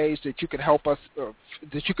homepage that you can help us,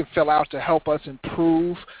 that you can fill out to help us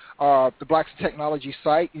improve the Blacks in Technology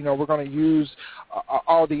site. We're going to use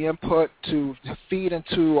all the input to feed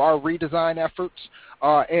into our redesign efforts,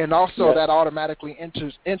 and also that automatically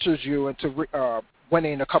enters you into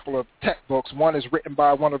winning a couple of tech books. One is written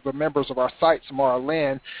by one of the members of our site, Samara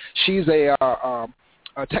Lynn. She's a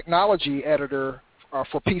technology editor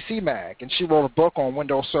for PC Mag, and she wrote a book on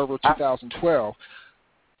Windows Server 2012.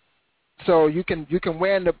 So you can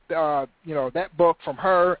win that book from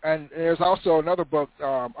her, and there's also another book,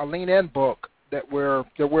 a Lean In book that we're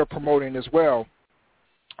promoting as well,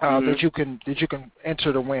 that you can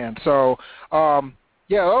enter to win. So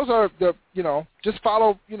those are the just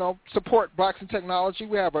follow support Blacks in Technology.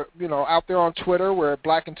 We have out there on Twitter we're at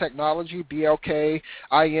Black in Technology,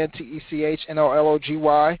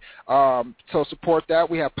 BLKINTECHNOLOGY. So support that.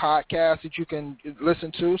 We have podcasts that you can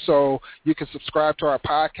listen to, so you can subscribe to our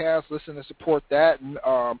podcast, listen and support that, and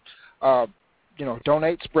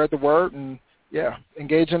donate, spread the word, and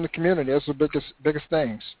engage in the community. That's the biggest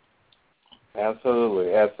things.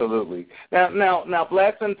 Absolutely. Now,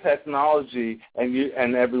 Blacks in Technology,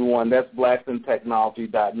 and everyone, that's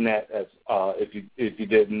blacksintechnology.net. As if you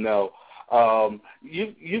didn't know,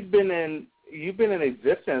 you've been in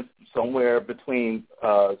existence somewhere between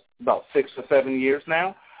about 6 or 7 years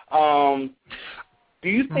now. Do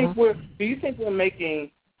you think we're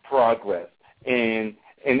making progress in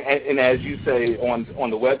as you say on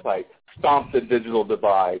the website, stomp the digital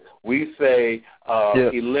divide? We say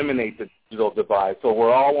eliminate the digital divide. So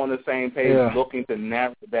we're all on the same page, looking to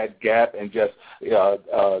narrow that gap and just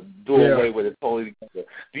do away with it totally.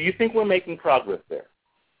 Do you think we're making progress there?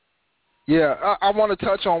 Yeah, I want to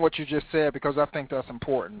touch on what you just said because I think that's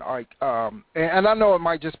important. Like, and I know it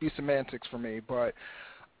might just be semantics for me, but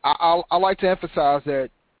I like to emphasize that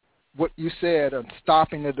what you said of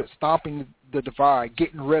stopping the divide,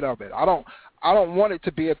 getting rid of it. I don't want it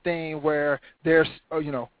to be a thing where there's,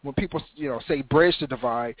 when people, say bridge the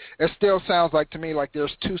divide, it still sounds like to me like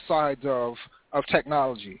there's two sides of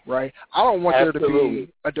technology, right? I don't want there to be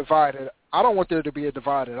a divide. I don't want there to be a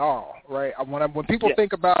divide at all, right? When people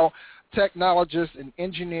think about technologists and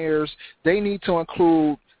engineers, they need to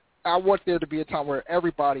include. I want there to be a time where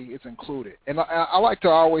everybody is included. And I like to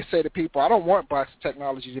always say to people, I don't want Blacks in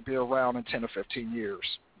Technology to be around in 10 or 15 years.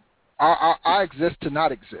 I exist to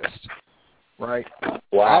not exist. Right.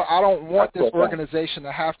 Wow. I don't want this organization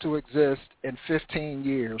to have to exist in 15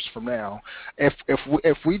 years from now.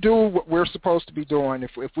 If we do what we're supposed to be doing,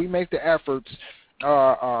 if we make the efforts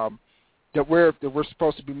that we're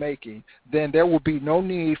supposed to be making, then there will be no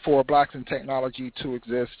need for Blacks in Technology to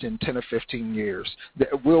exist in 10 or 15 years.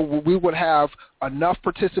 We would have enough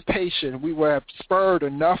participation. We would have spurred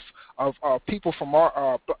enough of people from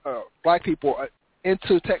our Black people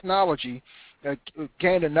into technology.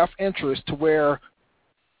 Gain enough interest to where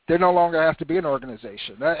there no longer has to be an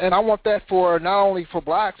organization. And I want that for not only for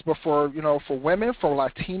blacks, but for, for women, for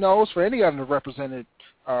Latinos, for any underrepresented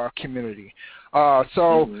community. Are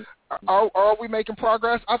we making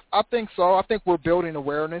progress? I think so. I think we're building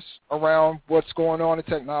awareness around what's going on in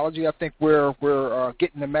technology. I think we're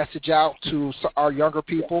getting the message out to our younger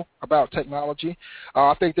people about technology.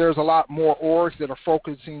 I think there's a lot more orgs that are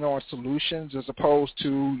focusing on solutions as opposed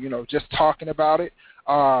to just talking about it,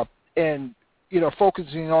 and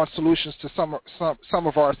focusing on solutions to some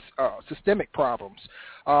of our systemic problems.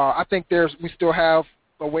 I think we still have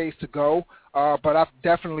a ways to go. But I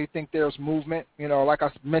definitely think there's movement. Like I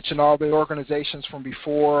mentioned, all the organizations from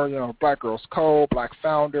before, Black Girls Code, Black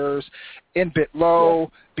Founders, NBitLow,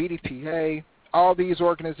 BDPA, all these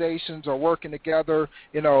organizations are working together.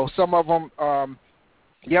 Some of them,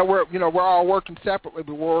 we're all working separately,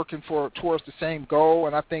 but we're working towards the same goal.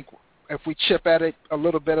 And I think if we chip at it a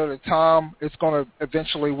little bit at a time, it's going to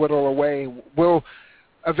eventually whittle away. We'll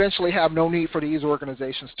eventually have no need for these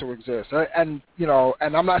organizations to exist. And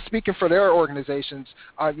I'm not speaking for their organizations.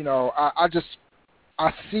 I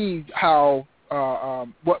see how where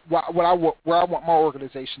I want my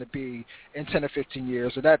organization to be in 10 or 15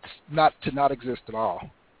 years, and that's not exist at all.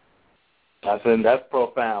 That's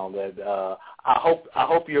profound. And I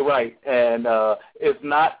hope you're right. And if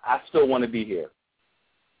not, I still want to be here.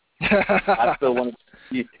 I still want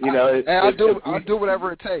to. I'll do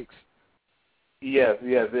whatever it takes. Yes.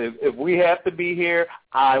 If we have to be here,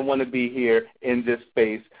 I want to be here in this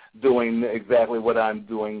space doing exactly what I'm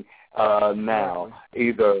doing now,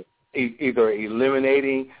 either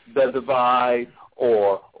eliminating the divide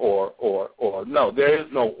or no, there is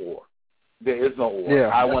no or. There is no or. Yeah,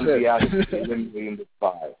 I want to be out here eliminating the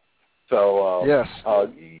divide. So, yes.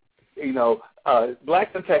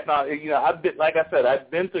 Blacks in Technology. I've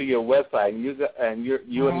been to your website, and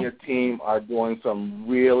you and your team are doing some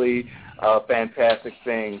really fantastic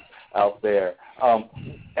things out there.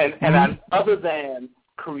 Other than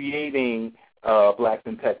creating Blacks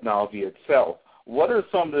in Technology itself, what are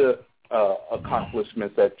some of the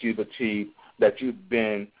accomplishments that you've achieved that you've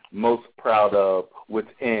been most proud of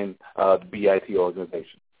within the BIT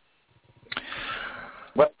organization?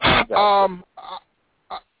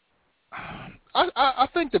 I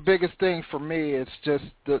think the biggest thing for me is just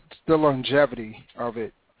the longevity of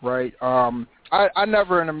it, right? I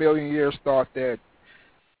never in a million years thought that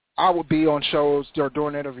I would be on shows or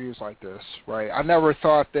doing interviews like this, right? I never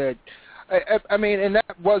thought that. And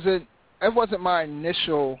that wasn't my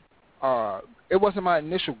initial. It wasn't my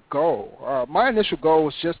initial goal. My initial goal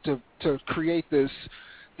was just to create this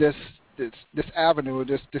avenue,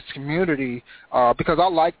 this community, because I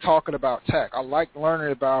like talking about tech. I like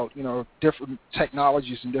learning about different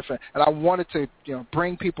technologies and I wanted to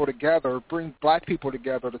bring people together, bring Black people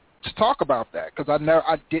together to talk about that, because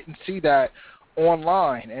I didn't see that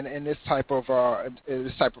online and in this type of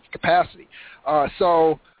capacity.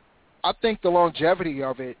 So I think the longevity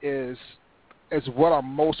of it is what I'm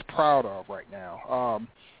most proud of right now.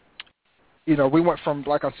 We went from,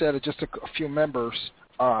 like I said, just a few members,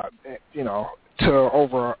 to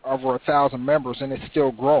over 1,000 members, and it's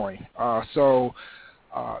still growing. So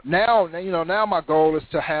now my goal is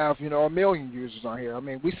to have 1 million users on here. I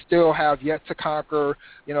mean, we still have yet to conquer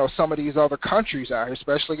some of these other countries out here,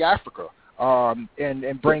 especially Africa,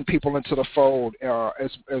 and bring people into the fold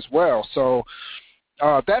as well. So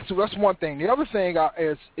that's one thing. The other thing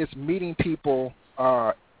is meeting people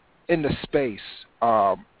in the space.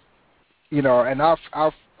 And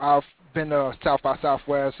I've been to South by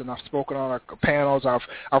Southwest, and I've spoken on panels.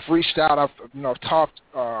 I've reached out. I've talked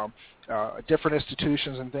different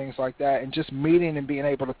institutions and things like that, and just meeting and being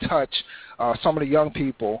able to touch some of the young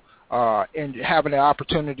people and having the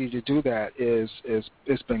opportunity to do that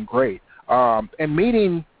it's been great. And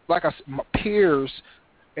meeting, like I said, my peers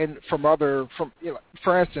and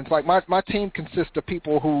for instance, like my team consists of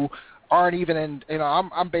people who aren't even in.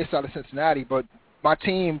 I'm based out of Cincinnati, but my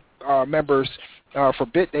team members for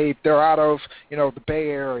BitDave, they're out of the Bay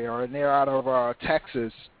Area, and they're out of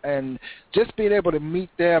Texas, and just being able to meet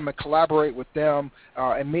them and collaborate with them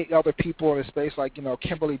and meet other people in the space, like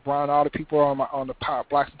Kimberly Brown, all the people on the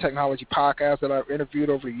Blacks in Technology podcast that I've interviewed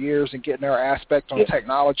over the years, and getting their aspect on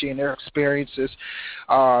technology and their experiences.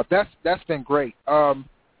 That's been great.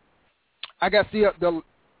 I guess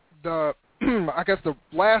the I guess the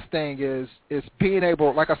last thing is being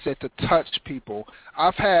able, like I said, to touch people.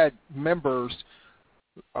 I've had members,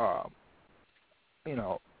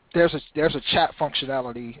 there's a chat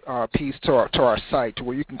functionality piece to our site, to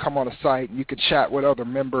where you can come on a site and you can chat with other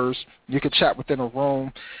members, you can chat within a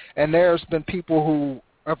room, and there's been people who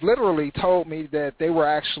have literally told me that they were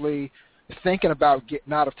actually thinking about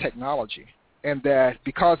getting out of technology, and that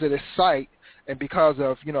because of this site and because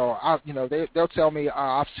of they'll tell me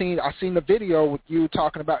I've seen the video with you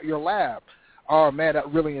talking about your lab. Oh man,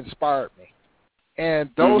 that really inspired me. And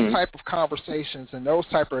those type of conversations and those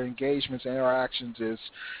type of engagements and interactions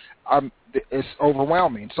it's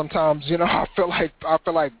overwhelming. Sometimes, I feel like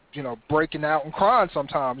breaking out and crying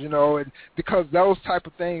sometimes, and because those type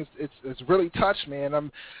of things, it's really touched me,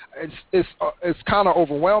 and it's kind of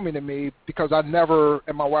overwhelming to me because I never,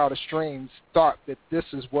 in my wildest dreams, thought that this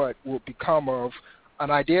is what would become of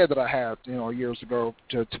an idea that I had, years ago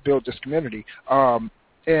to build this community.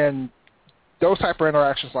 And those type of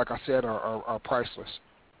interactions, like I said, are priceless.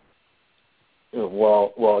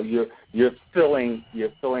 Well, you're filling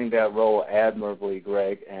that role admirably,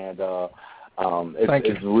 Greg, and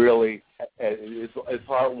it's really it's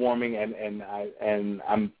heartwarming, and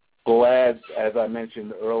I'm glad, as I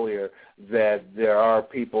mentioned earlier, that there are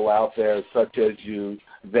people out there such as you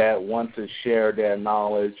that want to share their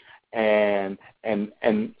knowledge and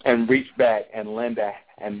reach back and lend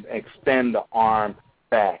and extend the arm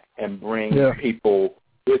back and bring people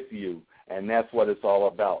with you. And that's what it's all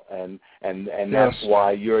about, and that's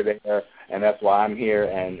why you're there, and that's why I'm here,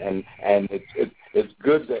 and it's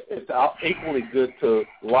good that it's equally good to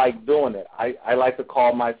like doing it. I like to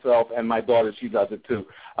call myself, and my daughter, she does it too.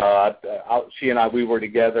 She and we were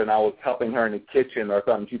together, and I was helping her in the kitchen or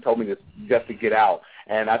something. She told me just to get out,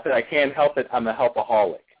 and I said I can't help it. I'm a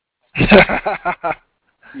helpaholic.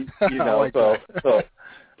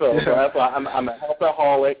 So that's why I'm a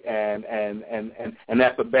helpaholic, and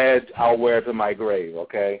that's a badge I'll wear to my grave.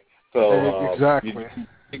 Okay, so exactly.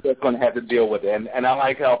 You're just going to have to deal with it, and I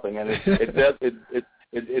like helping, and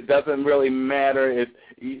it doesn't really matter if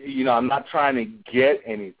I'm not trying to get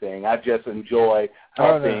anything. I just enjoy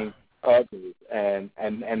helping others, and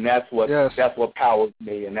that's what powers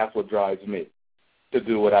me, and that's what drives me to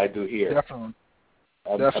do what I do here. Definitely.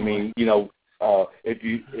 I mean, if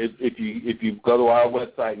you go to our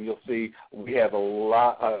website, and you'll see we have a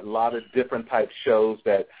lot of different type shows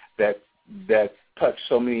that touch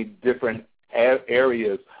so many different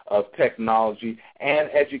areas of technology and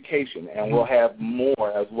education, and we'll have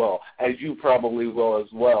more as well, as you probably will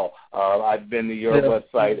as well. I've been to your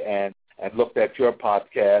website and looked at your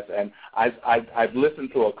podcast, and I've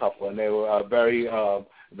listened to a couple, and they were very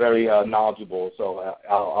knowledgeable. So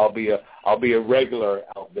I'll be a regular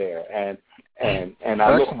out there, and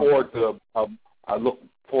I look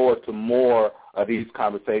forward to more of these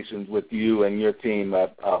conversations with you and your team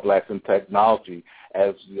at Blacks in Technology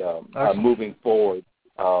as moving forward.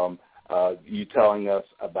 You telling us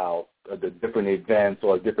about the different events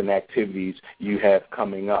or different activities you have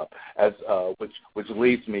coming up, which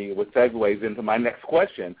segues into my next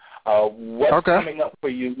question. What's coming up for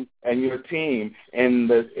you and your team in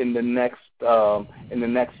the next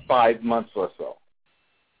 5 months or so?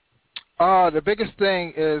 The biggest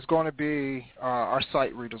thing is going to be our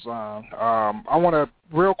site redesign. I want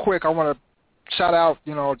to shout out,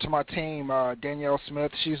 to my team, Danielle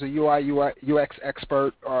Smith. She's a UI UX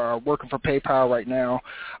expert working for PayPal right now.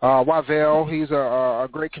 Wavel, he's a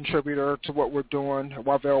great contributor to what we're doing.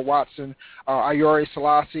 Wavel Watson, Ayori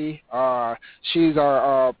Selassie, she's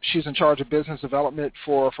in charge of business development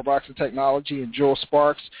for Blacks in Technology, and Jewel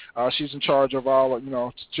Sparks, she's in charge of all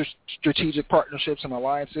strategic partnerships and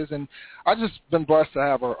alliances. And I've just been blessed to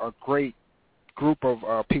have a great group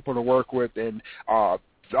of people to work with, and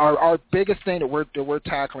our biggest thing that we're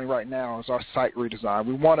tackling right now is our site redesign.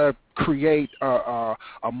 We want to create a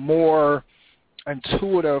more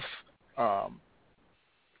intuitive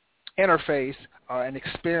interface and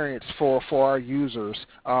experience for our users.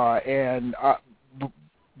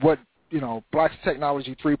 What Blacks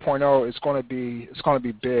Technology 3.0 is going to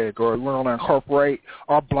be big. Or we're going to incorporate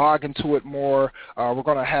our blog into it more. We're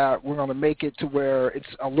going to make it to where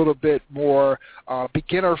it's a little bit more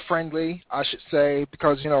beginner friendly, I should say,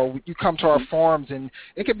 because you come to our forums and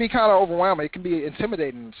it can be kind of overwhelming. It can be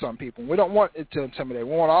intimidating to some people. We don't want it to intimidate.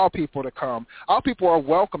 We want all people to come. All people are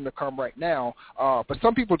welcome to come right now, but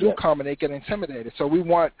some people do come and they get intimidated. So we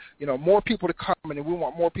want more people to come, and we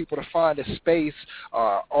want more people to find a space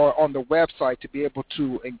on the website to be able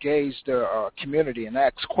to engage the community and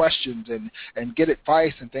ask questions and get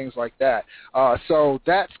advice and things like that. So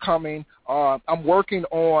that's coming. I'm working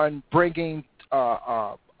on bringing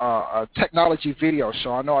a technology video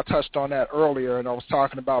show. I know I touched on that earlier, and I was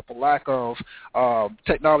talking about the lack of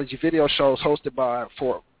technology video shows hosted by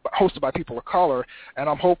people of color, and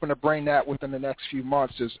I'm hoping to bring that within the next few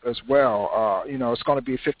months as well. It's going to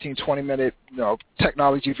be a 15, 20-minute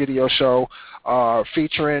technology video show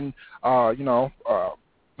featuring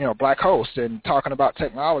black hosts and talking about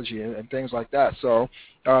technology and things like that. So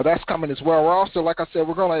that's coming as well. We're also, like I said,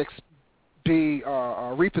 we're going to be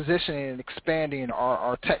repositioning and expanding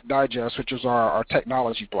our Tech Digest, which is our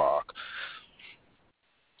technology blog.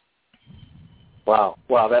 Wow,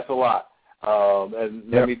 that's a lot. And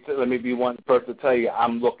let me be one person to tell you,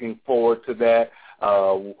 I'm looking forward to that.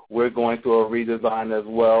 We're going through a redesign as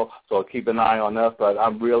well, so keep an eye on us. But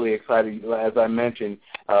I'm really excited. As I mentioned,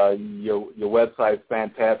 your website's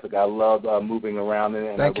fantastic. I love moving around in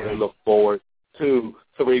it, and I really look forward to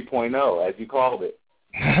 3.0, as you called it.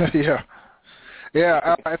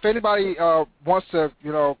 Yeah. If anybody wants to,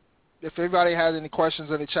 if anybody has any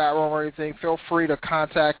questions in the chat room or anything, feel free to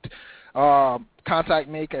contact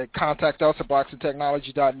me, contact us at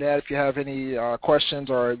blacksandtechnology.net if you have any questions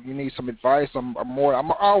or you need some advice. I'm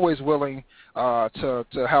always willing to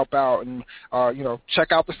help out, and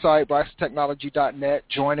check out the site blacksandtechnology.net.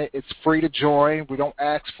 Join it. It's free to join. We don't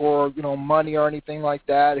ask for money or anything like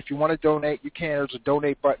that. If you want to donate, you can. There's a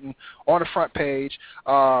donate button on the front page,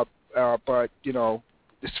 but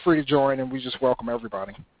it's free to join, and we just welcome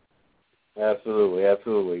everybody. Absolutely.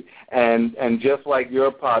 And just like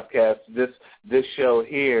your podcast, this show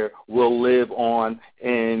here will live on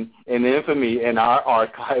in infamy in our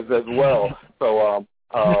archives as well. So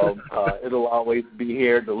it'll always be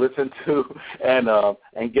here to listen to and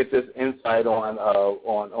get this insight on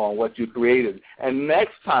what you created. And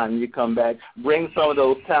next time you come back, bring some of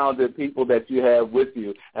those talented people that you have with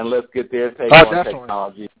you, and let's get their take on definitely.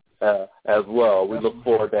 technology as well. We look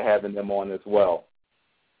forward to having them on as well.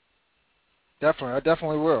 Definitely, I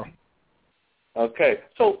definitely will. Okay,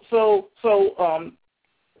 so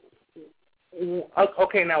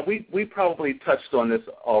okay. Now we probably touched on this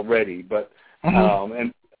already, but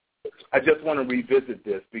and I just want to revisit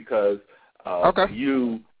this because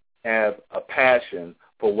you have a passion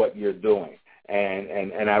for what you're doing,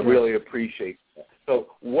 and I really appreciate that. So,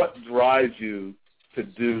 what drives you to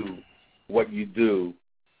do what you do,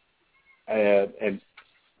 and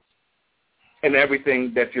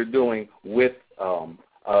everything that you're doing with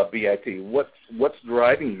BIT? What's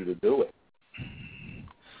driving you to do it?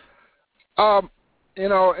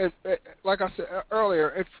 Like I said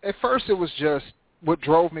earlier, at first it was just what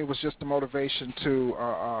drove me was just the motivation to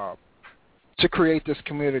create this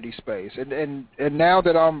community space, and now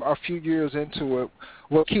that I'm a few years into it,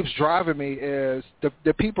 what keeps driving me is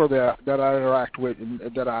the people that I interact with and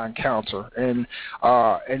that I encounter, and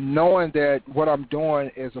knowing that what I'm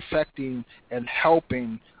doing is affecting and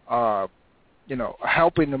helping,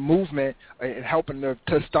 helping the movement and helping to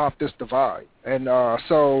stop this divide, and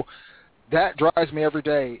so that drives me every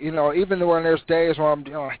day. Even when there's days where I'm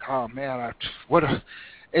like, oh man,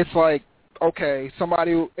 it's like, okay,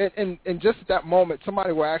 somebody, and just at that moment,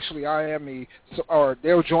 somebody will actually IM me, or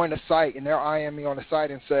they'll join the site and they'll IM me on the site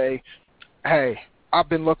and say, hey, I've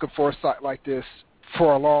been looking for a site like this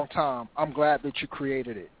for a long time. I'm glad that you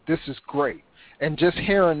created it. This is great. And just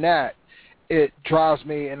hearing that, it drives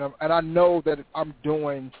me, and I know that I'm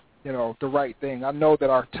doing, the right thing. I know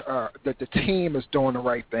that that the team is doing the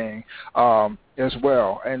right thing as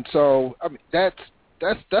well. And so, I mean, that's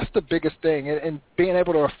the biggest thing, and being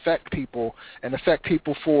able to affect people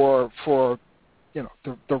for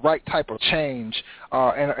the right type of change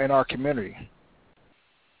in our community.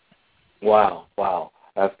 Wow,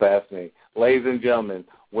 that's fascinating, ladies and gentlemen.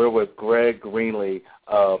 We're with Greg Greenlee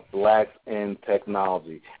of Blacks in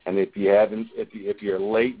Technology, and if you're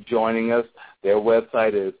late joining us, their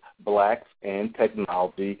website is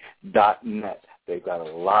blacksandtechnology.net. They've got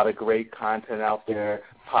a lot of great content out there,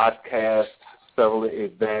 podcasts, several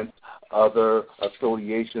events, other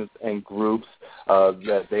affiliations and groups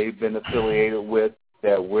that they've been affiliated with,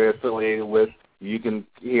 that we're affiliated with. You can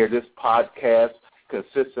hear this podcast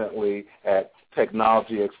consistently at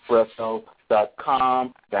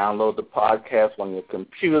technologyexpresso.com. Download the podcast on your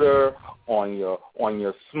computer, on your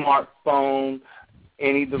smartphone,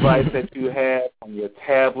 any device that you have, on your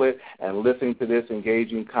tablet, and listen to this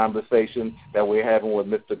engaging conversation that we're having with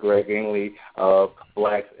Mr. Greg Greenlee of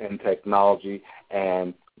Blacks in Technology.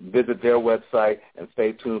 And visit their website and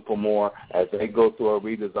stay tuned for more as they go through a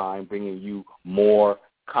redesign, bringing you more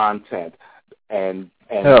content and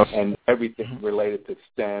everything related to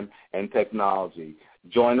STEM and technology.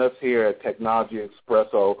 Join us here at Technology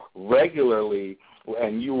Expresso regularly,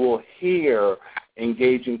 and you will hear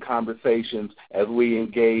engaging conversations as we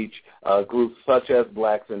engage groups such as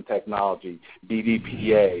Blacks in Technology,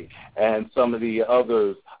 BDPA, and some of the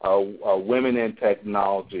others, Women in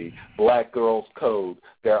Technology, Black Girls Code.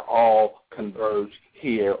 They're all converged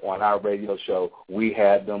here on our radio show. We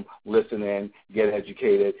had them listen in, get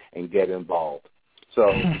educated, and get involved.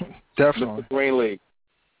 So, definitely. Mr. Greenlee,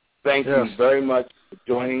 Thank you very much for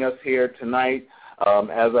joining us here tonight.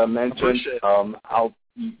 As I mentioned,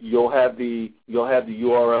 you'll have the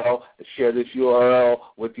URL. Share this URL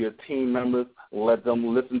with your team members. Let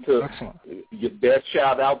them listen to their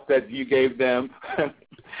shout outs that you gave them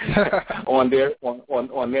on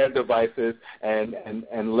their devices,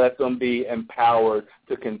 and let them be empowered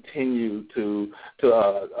to continue to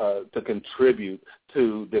contribute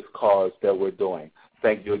to this cause that we're doing.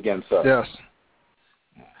 Thank you again, sir. Yes.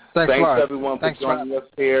 Thanks everyone for joining us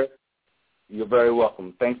here. You're very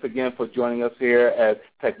welcome. Thanks again for joining us here at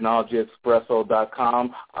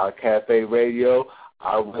technologyexpresso.com, our cafe radio.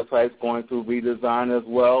 Our website's going through redesign as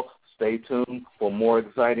well. Stay tuned for more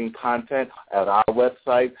exciting content at our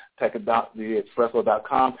website,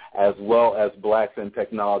 technologyexpresso.com, as well as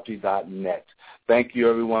blacksintechnology.net. Thank you,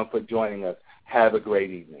 everyone, for joining us. Have a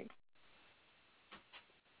great evening.